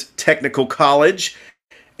Crescent Technical College,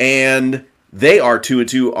 and they are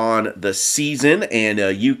 2-2 on the season, and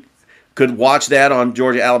you could watch that on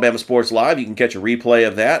Georgia Alabama Sports Live. You can catch a replay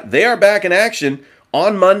of that. They are back in action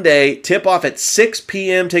on Monday. Tip-off at 6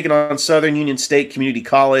 p.m. taking on Southern Union State Community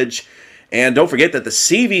College. And don't forget that the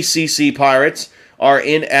CVCC Pirates are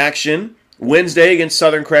in action Wednesday against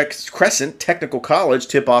Southern Crescent Technical College.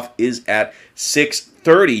 Tip-off is at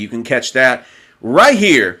 6:30. You can catch that right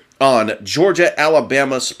here on Georgia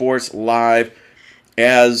Alabama Sports Live.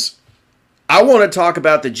 As I want to talk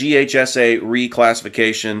about the GHSA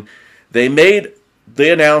reclassification. They made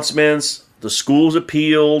the announcements. The schools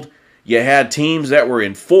appealed. You had teams that were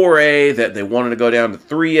in 4A that they wanted to go down to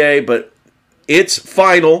 3A, but it's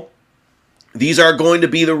final. These are going to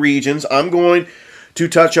be the regions. I'm going to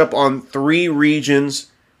touch up on 3 regions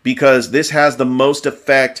because this has the most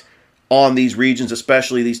effect on these regions,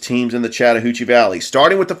 especially these teams in the Chattahoochee Valley.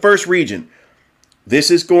 Starting with the first region,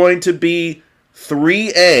 this is going to be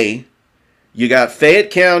 3A. You got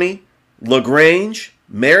Fayette County, LaGrange,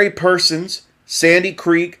 Mary Persons, Sandy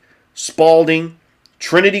Creek, Spalding,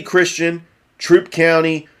 Trinity Christian, Troup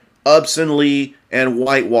County, Upson Lee, and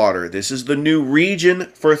Whitewater. This is the new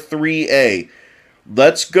region for 3A.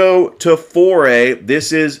 Let's go to 4A.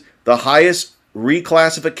 This is the highest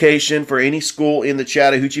reclassification for any school in the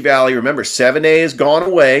Chattahoochee Valley. Remember, 7A has gone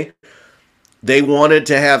away. They wanted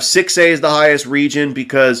to have 6A as the highest region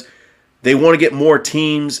because they want to get more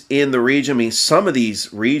teams in the region. I mean, some of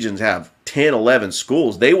these regions have 10, 11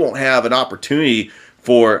 schools. They won't have an opportunity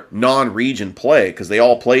for non-region play because they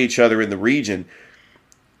all play each other in the region.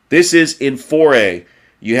 This is in 4A.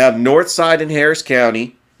 You have Northside and Harris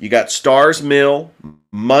County. You got Stars Mill,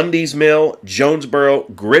 Mundy's Mill, Jonesboro,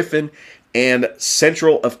 Griffin, and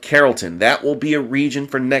Central of Carrollton. That will be a region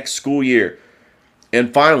for next school year.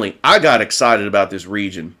 And finally, I got excited about this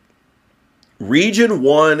region. Region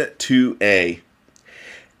 1 2A.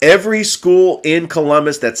 Every school in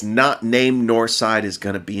Columbus that's not named Northside is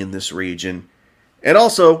going to be in this region. And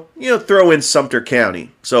also, throw in Sumter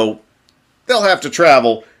County. So they'll have to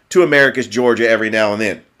travel to Americus, Georgia every now and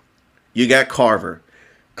then. You got Carver,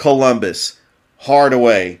 Columbus,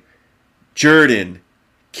 Hardaway, Jordan,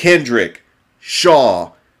 Kendrick,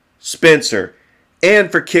 Shaw, Spencer.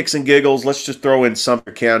 And for kicks and giggles, let's just throw in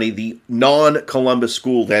Sumter County, the non-Columbus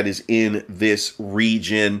school that is in this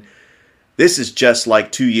region. This is just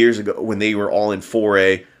like 2 years ago when they were all in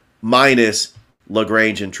 4A, minus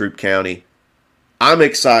LaGrange and Troup County. I'm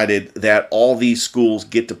excited that all these schools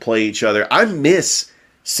get to play each other. I miss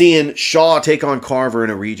seeing Shaw take on Carver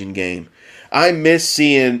in a region game. I miss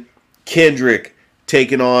seeing Kendrick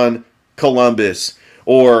taking on Columbus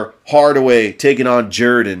or Hardaway taking on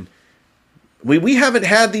Jordan. We haven't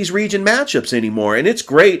had these region matchups anymore, and it's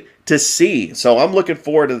great to see. So I'm looking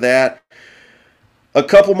forward to that. A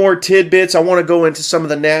couple more tidbits. I want to go into some of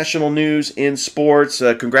the national news in sports.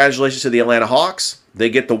 Congratulations to the Atlanta Hawks. They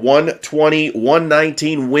get the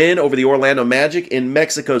 120-119 win over the Orlando Magic in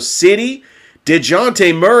Mexico City.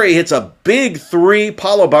 DeJounte Murray hits a big three.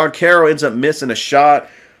 Paulo Banchero ends up missing a shot.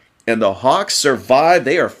 And the Hawks survive.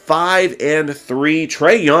 They are 5-3.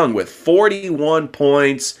 Trae Young with 41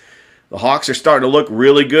 points. The Hawks are starting to look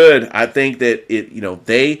really good. I think that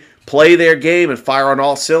they play their game and fire on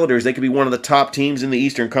all cylinders. They could be one of the top teams in the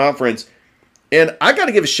Eastern Conference. And I got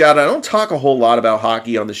to give a shout out. I don't talk a whole lot about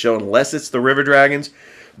hockey on the show unless it's the River Dragons.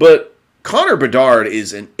 But Connor Bedard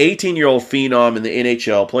is an 18-year-old phenom in the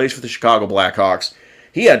NHL, plays for the Chicago Blackhawks.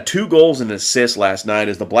 He had 2 goals and an assist last night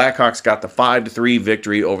as the Blackhawks got the 5-3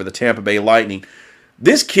 victory over the Tampa Bay Lightning.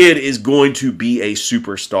 This kid is going to be a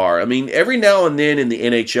superstar. I mean, every now and then in the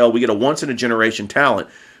NHL, we get a once-in-a-generation talent.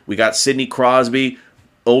 We got Sidney Crosby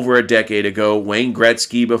over a decade ago, Wayne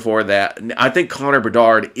Gretzky before that. I think Connor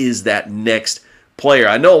Bedard is that next player.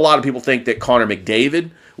 I know a lot of people think that Connor McDavid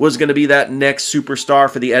was going to be that next superstar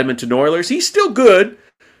for the Edmonton Oilers. He's still good,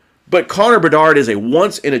 but Connor Bedard is a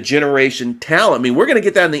once-in-a-generation talent. I mean, we're going to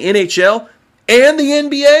get that in the NHL and the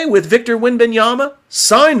NBA with Victor Wembanyama.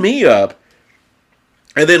 Sign me up.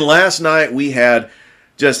 And then last night we had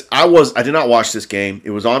I did not watch this game.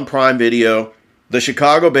 It was on Prime Video. The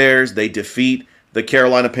Chicago Bears, they defeat the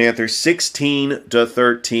Carolina Panthers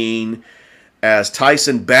 16-13 as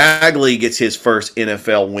Tyson Bagley gets his first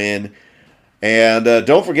NFL win. And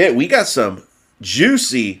don't forget, we got some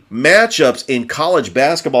juicy matchups in college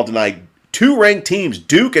basketball tonight. 2 ranked teams,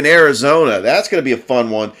 Duke and Arizona. That's going to be a fun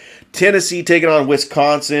one. Tennessee taking on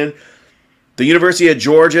Wisconsin. The University of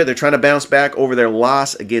Georgia, they're trying to bounce back over their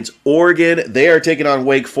loss against Oregon. They are taking on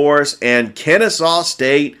Wake Forest. And Kennesaw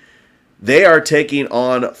State, they are taking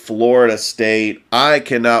on Florida State. I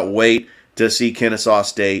cannot wait to see Kennesaw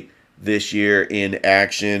State this year in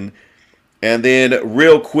action. And then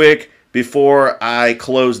real quick, before I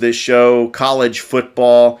close this show, college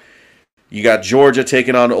football. You got Georgia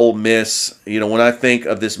taking on Ole Miss. When I think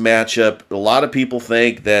of this matchup, a lot of people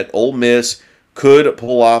think that Ole Miss could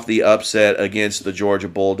pull off the upset against the Georgia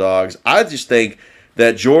Bulldogs. I just think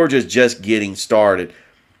that Georgia's just getting started.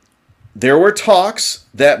 There were talks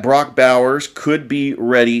that Brock Bowers could be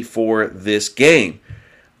ready for this game.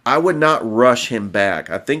 I would not rush him back.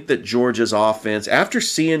 I think that Georgia's offense, after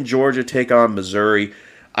seeing Georgia take on Missouri,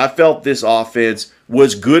 I felt this offense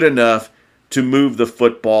was good enough to move the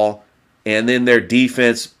football, and then their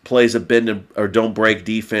defense plays a bend or don't break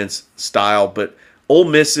defense style. But Ole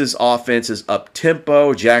Miss's offense is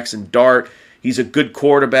up-tempo. Jackson Dart, he's a good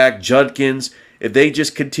quarterback. Judkins, if they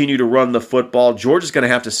just continue to run the football, Georgia's going to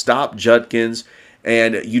have to stop Judkins.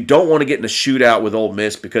 And you don't want to get in a shootout with Ole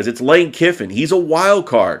Miss because it's Lane Kiffin. He's a wild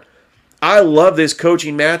card. I love this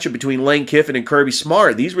coaching matchup between Lane Kiffin and Kirby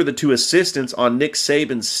Smart. These were the 2 assistants on Nick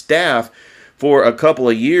Saban's staff for a couple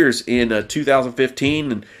of years in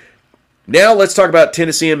 2015. And now let's talk about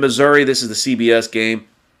Tennessee and Missouri. This is the CBS game.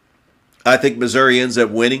 I think Missouri ends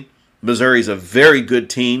up winning. Missouri's a very good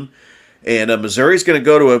team. And Missouri's going to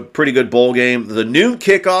go to a pretty good bowl game. The noon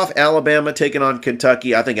kickoff, Alabama taking on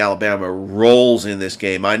Kentucky. I think Alabama rolls in this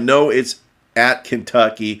game. I know it's at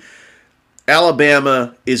Kentucky.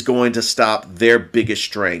 Alabama is going to stop their biggest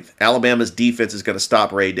strength. Alabama's defense is going to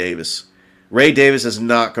stop Ray Davis. Ray Davis is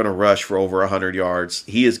not going to rush for over 100 yards.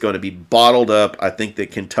 He is going to be bottled up. I think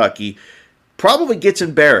that Kentucky probably gets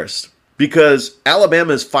embarrassed because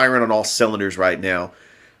Alabama is firing on all cylinders right now.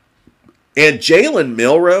 And Jalen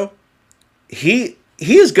Milroe, he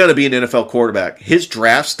is going to be an NFL quarterback. His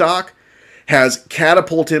draft stock has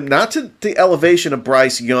catapulted him not to the elevation of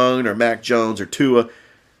Bryce Young or Mac Jones or Tua,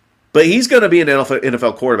 but he's going to be an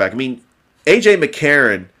NFL quarterback. I mean, A.J.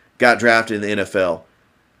 McCarron got drafted in the NFL.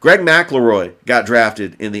 Greg McElroy got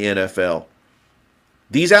drafted in the NFL.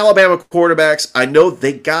 These Alabama quarterbacks, I know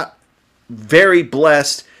they got very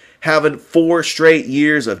blessed having 4 straight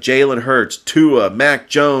years of Jalen Hurts, Tua, Mac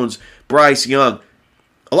Jones, Bryce Young.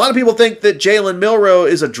 A lot of people think that Jalen Milroe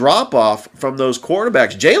is a drop-off from those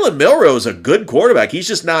quarterbacks. Jalen Milroe is a good quarterback. He's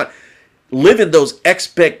just not living those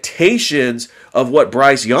expectations of what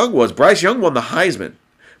Bryce Young was. Bryce Young won the Heisman.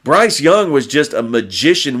 Bryce Young was just a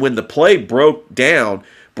magician when the play broke down.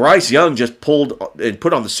 Bryce Young just pulled and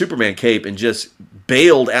put on the Superman cape and just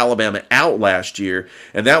bailed Alabama out last year.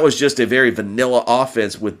 And that was just a very vanilla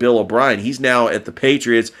offense with Bill O'Brien. He's now at the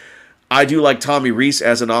Patriots. I do like Tommy Rees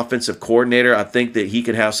as an offensive coordinator. I think that he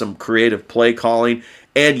could have some creative play calling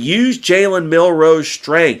and use Jalen Milroe's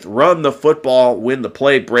strength. Run the football when the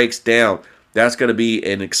play breaks down. That's going to be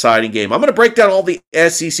an exciting game. I'm going to break down all the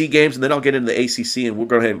SEC games, and then I'll get into the ACC, and we'll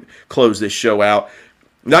go ahead and close this show out.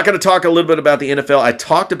 I'm not going to talk a little bit about the NFL. I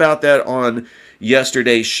talked about that on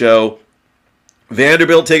yesterday's show.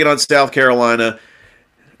 Vanderbilt taking on South Carolina.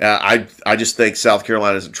 I just think South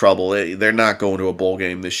Carolina's in trouble. They're not going to a bowl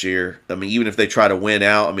game this year. I mean, even if they try to win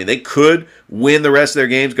out, I mean, they could win the rest of their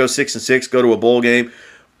games, go 6-6, go to a bowl game.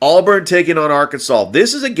 Auburn taking on Arkansas.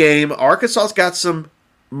 This is a game. Arkansas's got some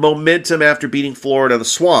momentum after beating Florida in the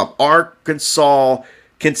Swamp. Arkansas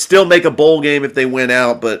can still make a bowl game if they win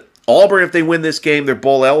out, but Auburn, if they win this game, they're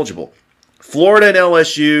bowl eligible. Florida and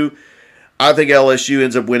LSU. I think LSU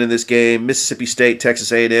ends up winning this game. Mississippi State,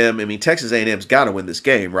 Texas A&M. I mean, Texas A&M's got to win this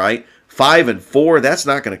game, right? 5-4, that's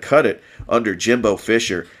not going to cut it under Jimbo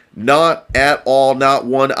Fisher. Not at all, not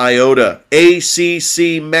one iota.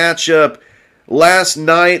 ACC matchup. Last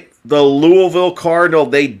night, the Louisville Cardinals,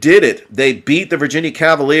 they did it. They beat the Virginia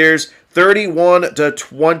Cavaliers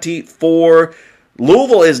 31-24.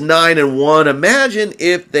 Louisville is 9-1. Imagine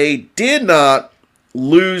if they did not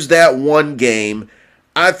lose that one game.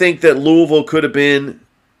 I think that Louisville could have been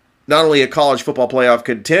not only a college football playoff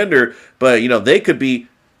contender, but, they could be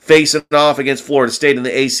facing off against Florida State in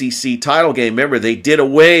the ACC title game. Remember, they did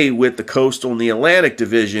away with the Coastal and the Atlantic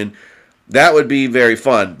division. That would be very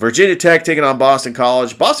fun. Virginia Tech taking on Boston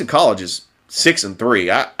College. Boston College is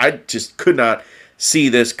 6-3. I just could not see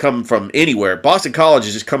this come from anywhere. Boston College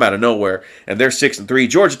has just come out of nowhere, and they're 6-3.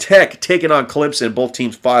 Georgia Tech taking on Clemson. Both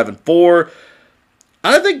teams 5-4.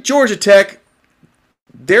 I think Georgia Tech,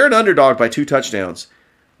 they're an underdog by 2 touchdowns.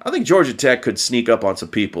 I think Georgia Tech could sneak up on some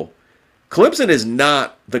people. Clemson is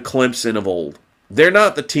not the Clemson of old. They're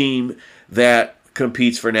not the team that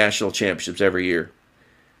competes for national championships every year.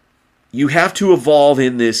 You have to evolve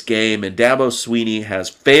in this game, and Dabo Swinney has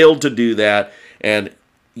failed to do that, and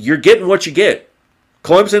you're getting what you get.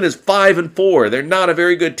 Clemson is 5-4. They're not a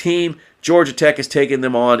very good team. Georgia Tech is taking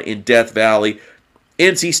them on in Death Valley.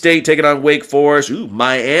 NC State taking on Wake Forest.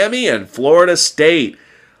 Miami and Florida State.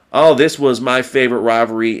 Oh, this was my favorite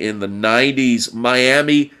rivalry in the 90s.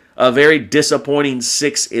 Miami, a very disappointing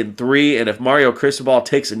 6-3. And if Mario Cristobal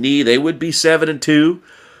takes a knee, they would be 7-2.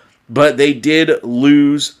 But they did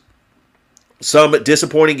lose some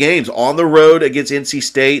disappointing games. On the road against NC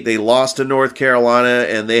State, they lost to North Carolina,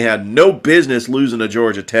 and they had no business losing to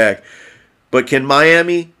Georgia Tech. But can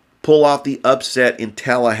Miami pull off the upset in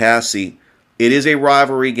Tallahassee? It is a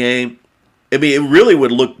rivalry game. I mean, it really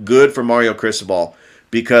would look good for Mario Cristobal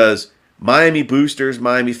because Miami boosters,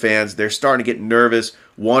 Miami fans, they're starting to get nervous,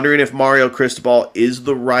 wondering if Mario Cristobal is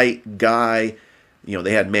the right guy.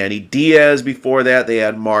 They had Manny Diaz before that. They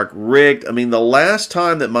had Mark Richt. I mean, the last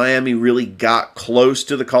time that Miami really got close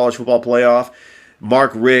to the college football playoff,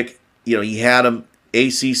 Mark Richt, he had them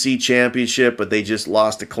ACC championship, but they just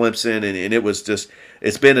lost to Clemson, and it was just,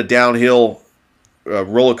 it's been a downhill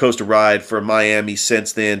roller coaster ride for Miami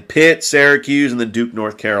since then. Pitt, Syracuse, and then Duke,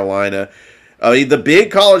 North Carolina. The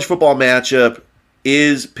big college football matchup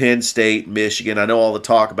is Penn State, Michigan. I know all the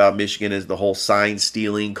talk about Michigan is the whole sign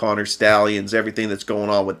stealing, Connor Stallions, everything that's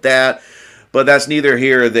going on with that, but that's neither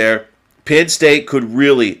here or there. Penn State could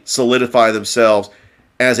really solidify themselves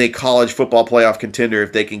as a college football playoff contender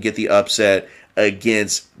if they can get the upset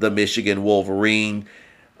against the Michigan Wolverine.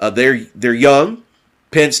 They're young.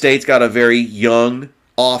 Penn State's got a very young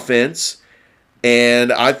offense,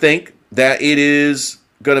 and I think that it is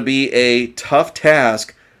going to be a tough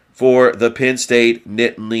task for the Penn State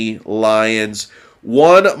Nittany Lions.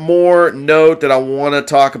 One more note that I want to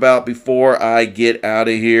talk about before I get out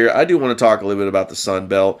of here. I do want to talk a little bit about the Sun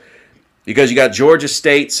Belt because you got Georgia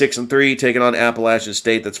State 6-3 taking on Appalachian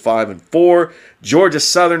State. That's 5-4. Georgia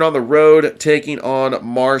Southern on the road taking on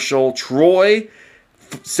Marshall. Troy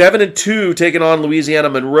 7-2 taking on Louisiana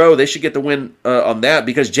Monroe. They should get the win on that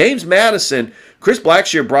because James Madison, Chris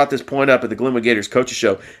Blackshear brought this point up at the Glenwood Gators Coaches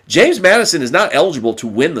Show. James Madison is not eligible to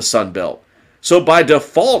win the Sun Belt. So by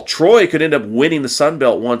default, Troy could end up winning the Sun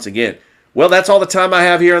Belt once again. Well, that's all the time I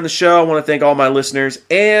have here on the show. I want to thank all my listeners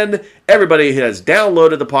and everybody who has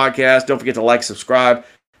downloaded the podcast. Don't forget to like, subscribe,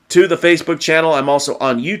 to the Facebook channel. I'm also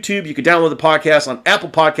on YouTube. You can download the podcast on Apple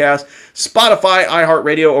Podcasts, Spotify,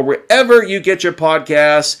 iHeartRadio, or wherever you get your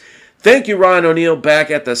podcasts. Thank you, Ryan O'Neal,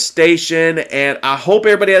 back at the station, and I hope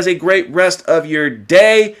everybody has a great rest of your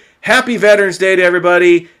day. Happy Veterans Day to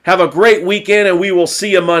everybody. Have a great weekend, and we will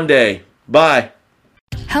see you Monday. Bye.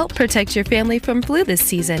 Help protect your family from flu this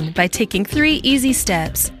season by taking 3 easy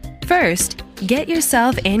steps. First, get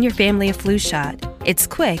yourself and your family a flu shot. It's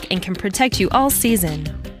quick and can protect you all season.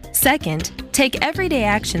 Second, take everyday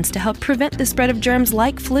actions to help prevent the spread of germs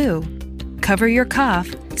like flu. Cover your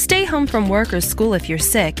cough, stay home from work or school if you're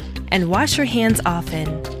sick, and wash your hands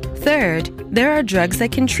often. Third, there are drugs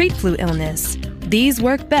that can treat flu illness. These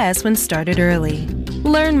work best when started early.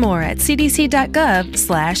 Learn more at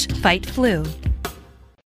cdc.gov/fightflu.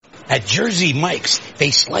 At Jersey Mike's,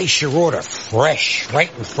 they slice your order fresh right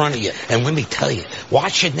in front of you. And let me tell you,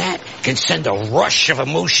 watching that can send a rush of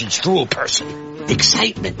emotions through a person.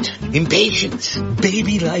 Excitement, impatience,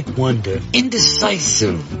 baby-like wonder,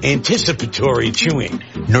 indecisive, anticipatory chewing,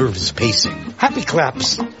 nerves pacing, happy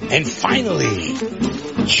claps, and finally,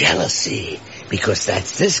 jealousy, because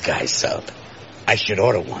that's this guy's sub. I should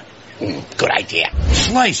order one. Good idea.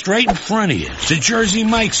 Sliced right in front of you. It's a Jersey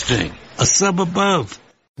Mike's thing. A sub above.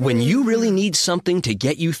 When you really need something to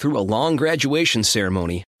get you through a long graduation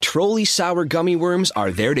ceremony, Trolley Sour Gummy Worms are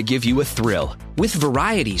there to give you a thrill. With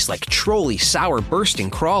varieties like Trolley Sour Bursting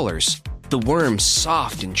Crawlers, the worm's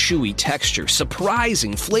soft and chewy texture,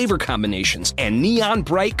 surprising flavor combinations, and neon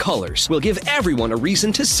bright colors will give everyone a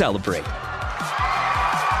reason to celebrate.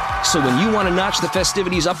 So when you want to notch the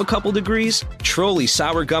festivities up a couple degrees, Trolley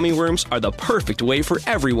Sour Gummy Worms are the perfect way for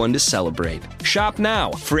everyone to celebrate. Shop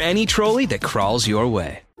now for any trolley that crawls your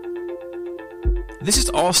way. This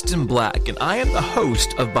is Austin Black, and I am the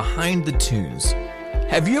host of Behind the Tunes.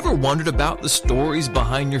 Have you ever wondered about the stories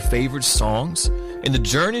behind your favorite songs and the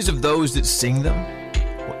journeys of those that sing them?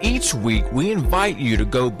 Well, each week we invite you to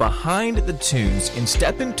go behind the tunes and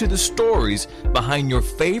step into the stories behind your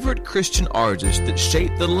favorite Christian artists that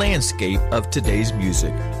shape the landscape of today's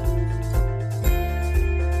music.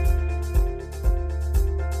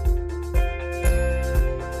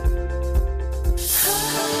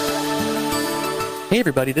 Hey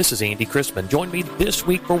everybody, this is Andy Crispin. Join me this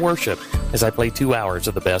week for worship as I play 2 hours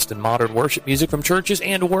of the best in modern worship music from churches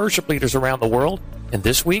and worship leaders around the world. And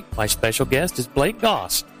this week, my special guest is Blake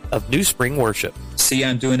Goss of New Spring Worship. See,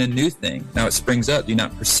 I'm doing a new thing. Now it springs up. Do you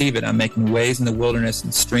not perceive it? I'm making ways in the wilderness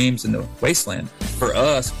and streams in the wasteland. For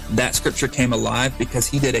us, that scripture came alive because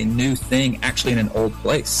he did a new thing actually in an old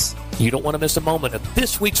place. You don't want to miss a moment of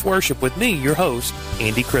this week's worship with me, your host,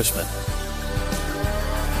 Andy Crispin.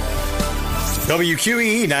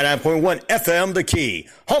 WQEE 99.1 FM The Key,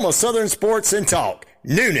 home of Southern Sports and Talk.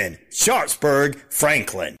 Noonan, Sharpsburg,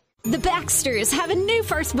 Franklin. The Baxters have a new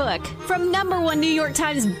first book. From #1 New York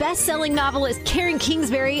Times best-selling novelist Karen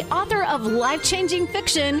Kingsbury, author of life-changing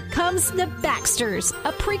fiction, comes The Baxters,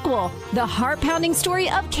 a prequel, the heart-pounding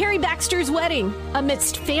story of Carrie Baxter's wedding.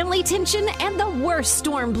 Amidst family tension and the worst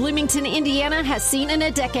storm Bloomington, Indiana has seen in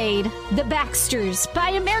a decade. The Baxters,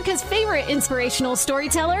 by America's favorite inspirational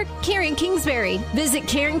storyteller, Karen Kingsbury. Visit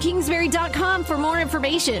KarenKingsbury.com for more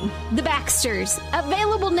information. The Baxters,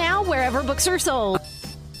 available now wherever books are sold.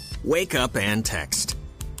 Wake up and text.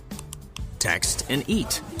 Text and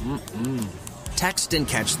eat. Text and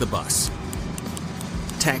catch the bus.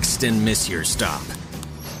 Text and miss your stop.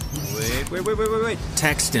 Wait.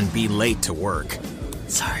 Text and be late to work.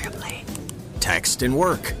 Sorry, I'm late. Text and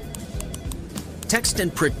work. Text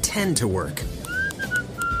and pretend to work.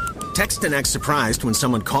 Text and act surprised when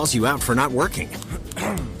someone calls you out for not working.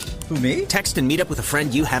 Who, me? Text and meet up with a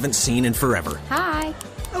friend you haven't seen in forever. Hi.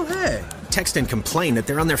 Oh, hey. Text and complain that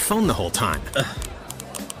they're on their phone the whole time.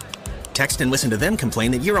 Text and listen to them complain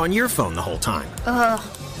that you're on your phone the whole time.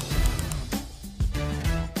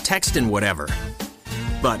 Text and whatever.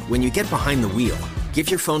 But when you get behind the wheel, give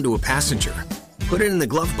your phone to a passenger. Put it in the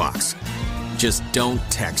glove box. Just don't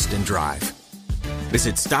text and drive.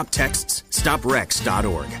 Visit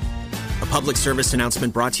StopTextsStopWrecks.org. A public service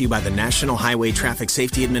announcement brought to you by the National Highway Traffic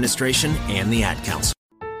Safety Administration and the Ad Council.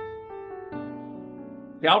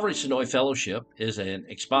 Calvary Sonoy Fellowship is an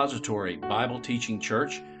expository Bible teaching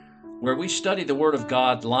church where we study the Word of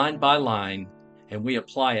God line by line and we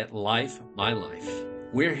apply it life by life.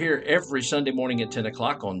 We're here every Sunday morning at 10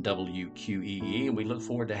 o'clock on WQEE, and we look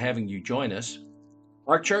forward to having you join us.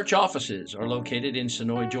 Our church offices are located in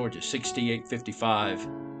Sonoy, Georgia, 6855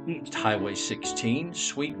 East Highway 16,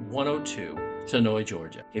 Suite 102, Sonoy,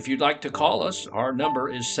 Georgia. If you'd like to call us, our number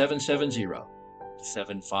is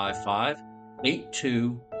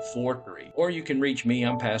 770-755-8243. Or you can reach me,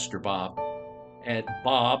 I'm Pastor Bob, at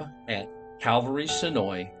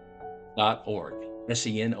bob@calvarysonoy.org,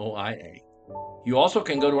 SENOIA. You also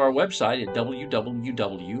can go to our website at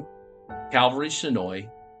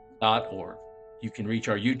www.calvarysonoy.org. You can reach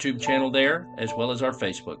our YouTube channel there, as well as our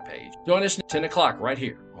Facebook page. Join us at 10 o'clock right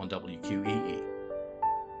here on WQEE.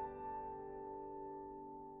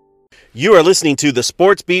 You are listening to The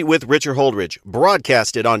Sports Beat with Richard Holdridge,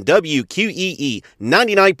 broadcasted on WQEE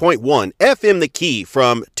 99.1 FM The Key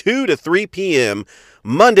from 2 to 3 p.m.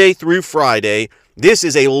 Monday through Friday. This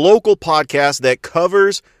is a local podcast that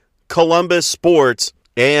covers Columbus sports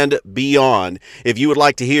and beyond. If you would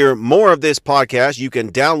like to hear more of this podcast, you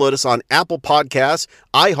can download us on Apple Podcasts,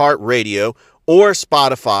 iHeartRadio, or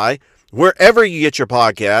Spotify, wherever you get your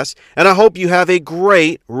podcasts. And I hope you have a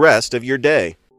great rest of your day.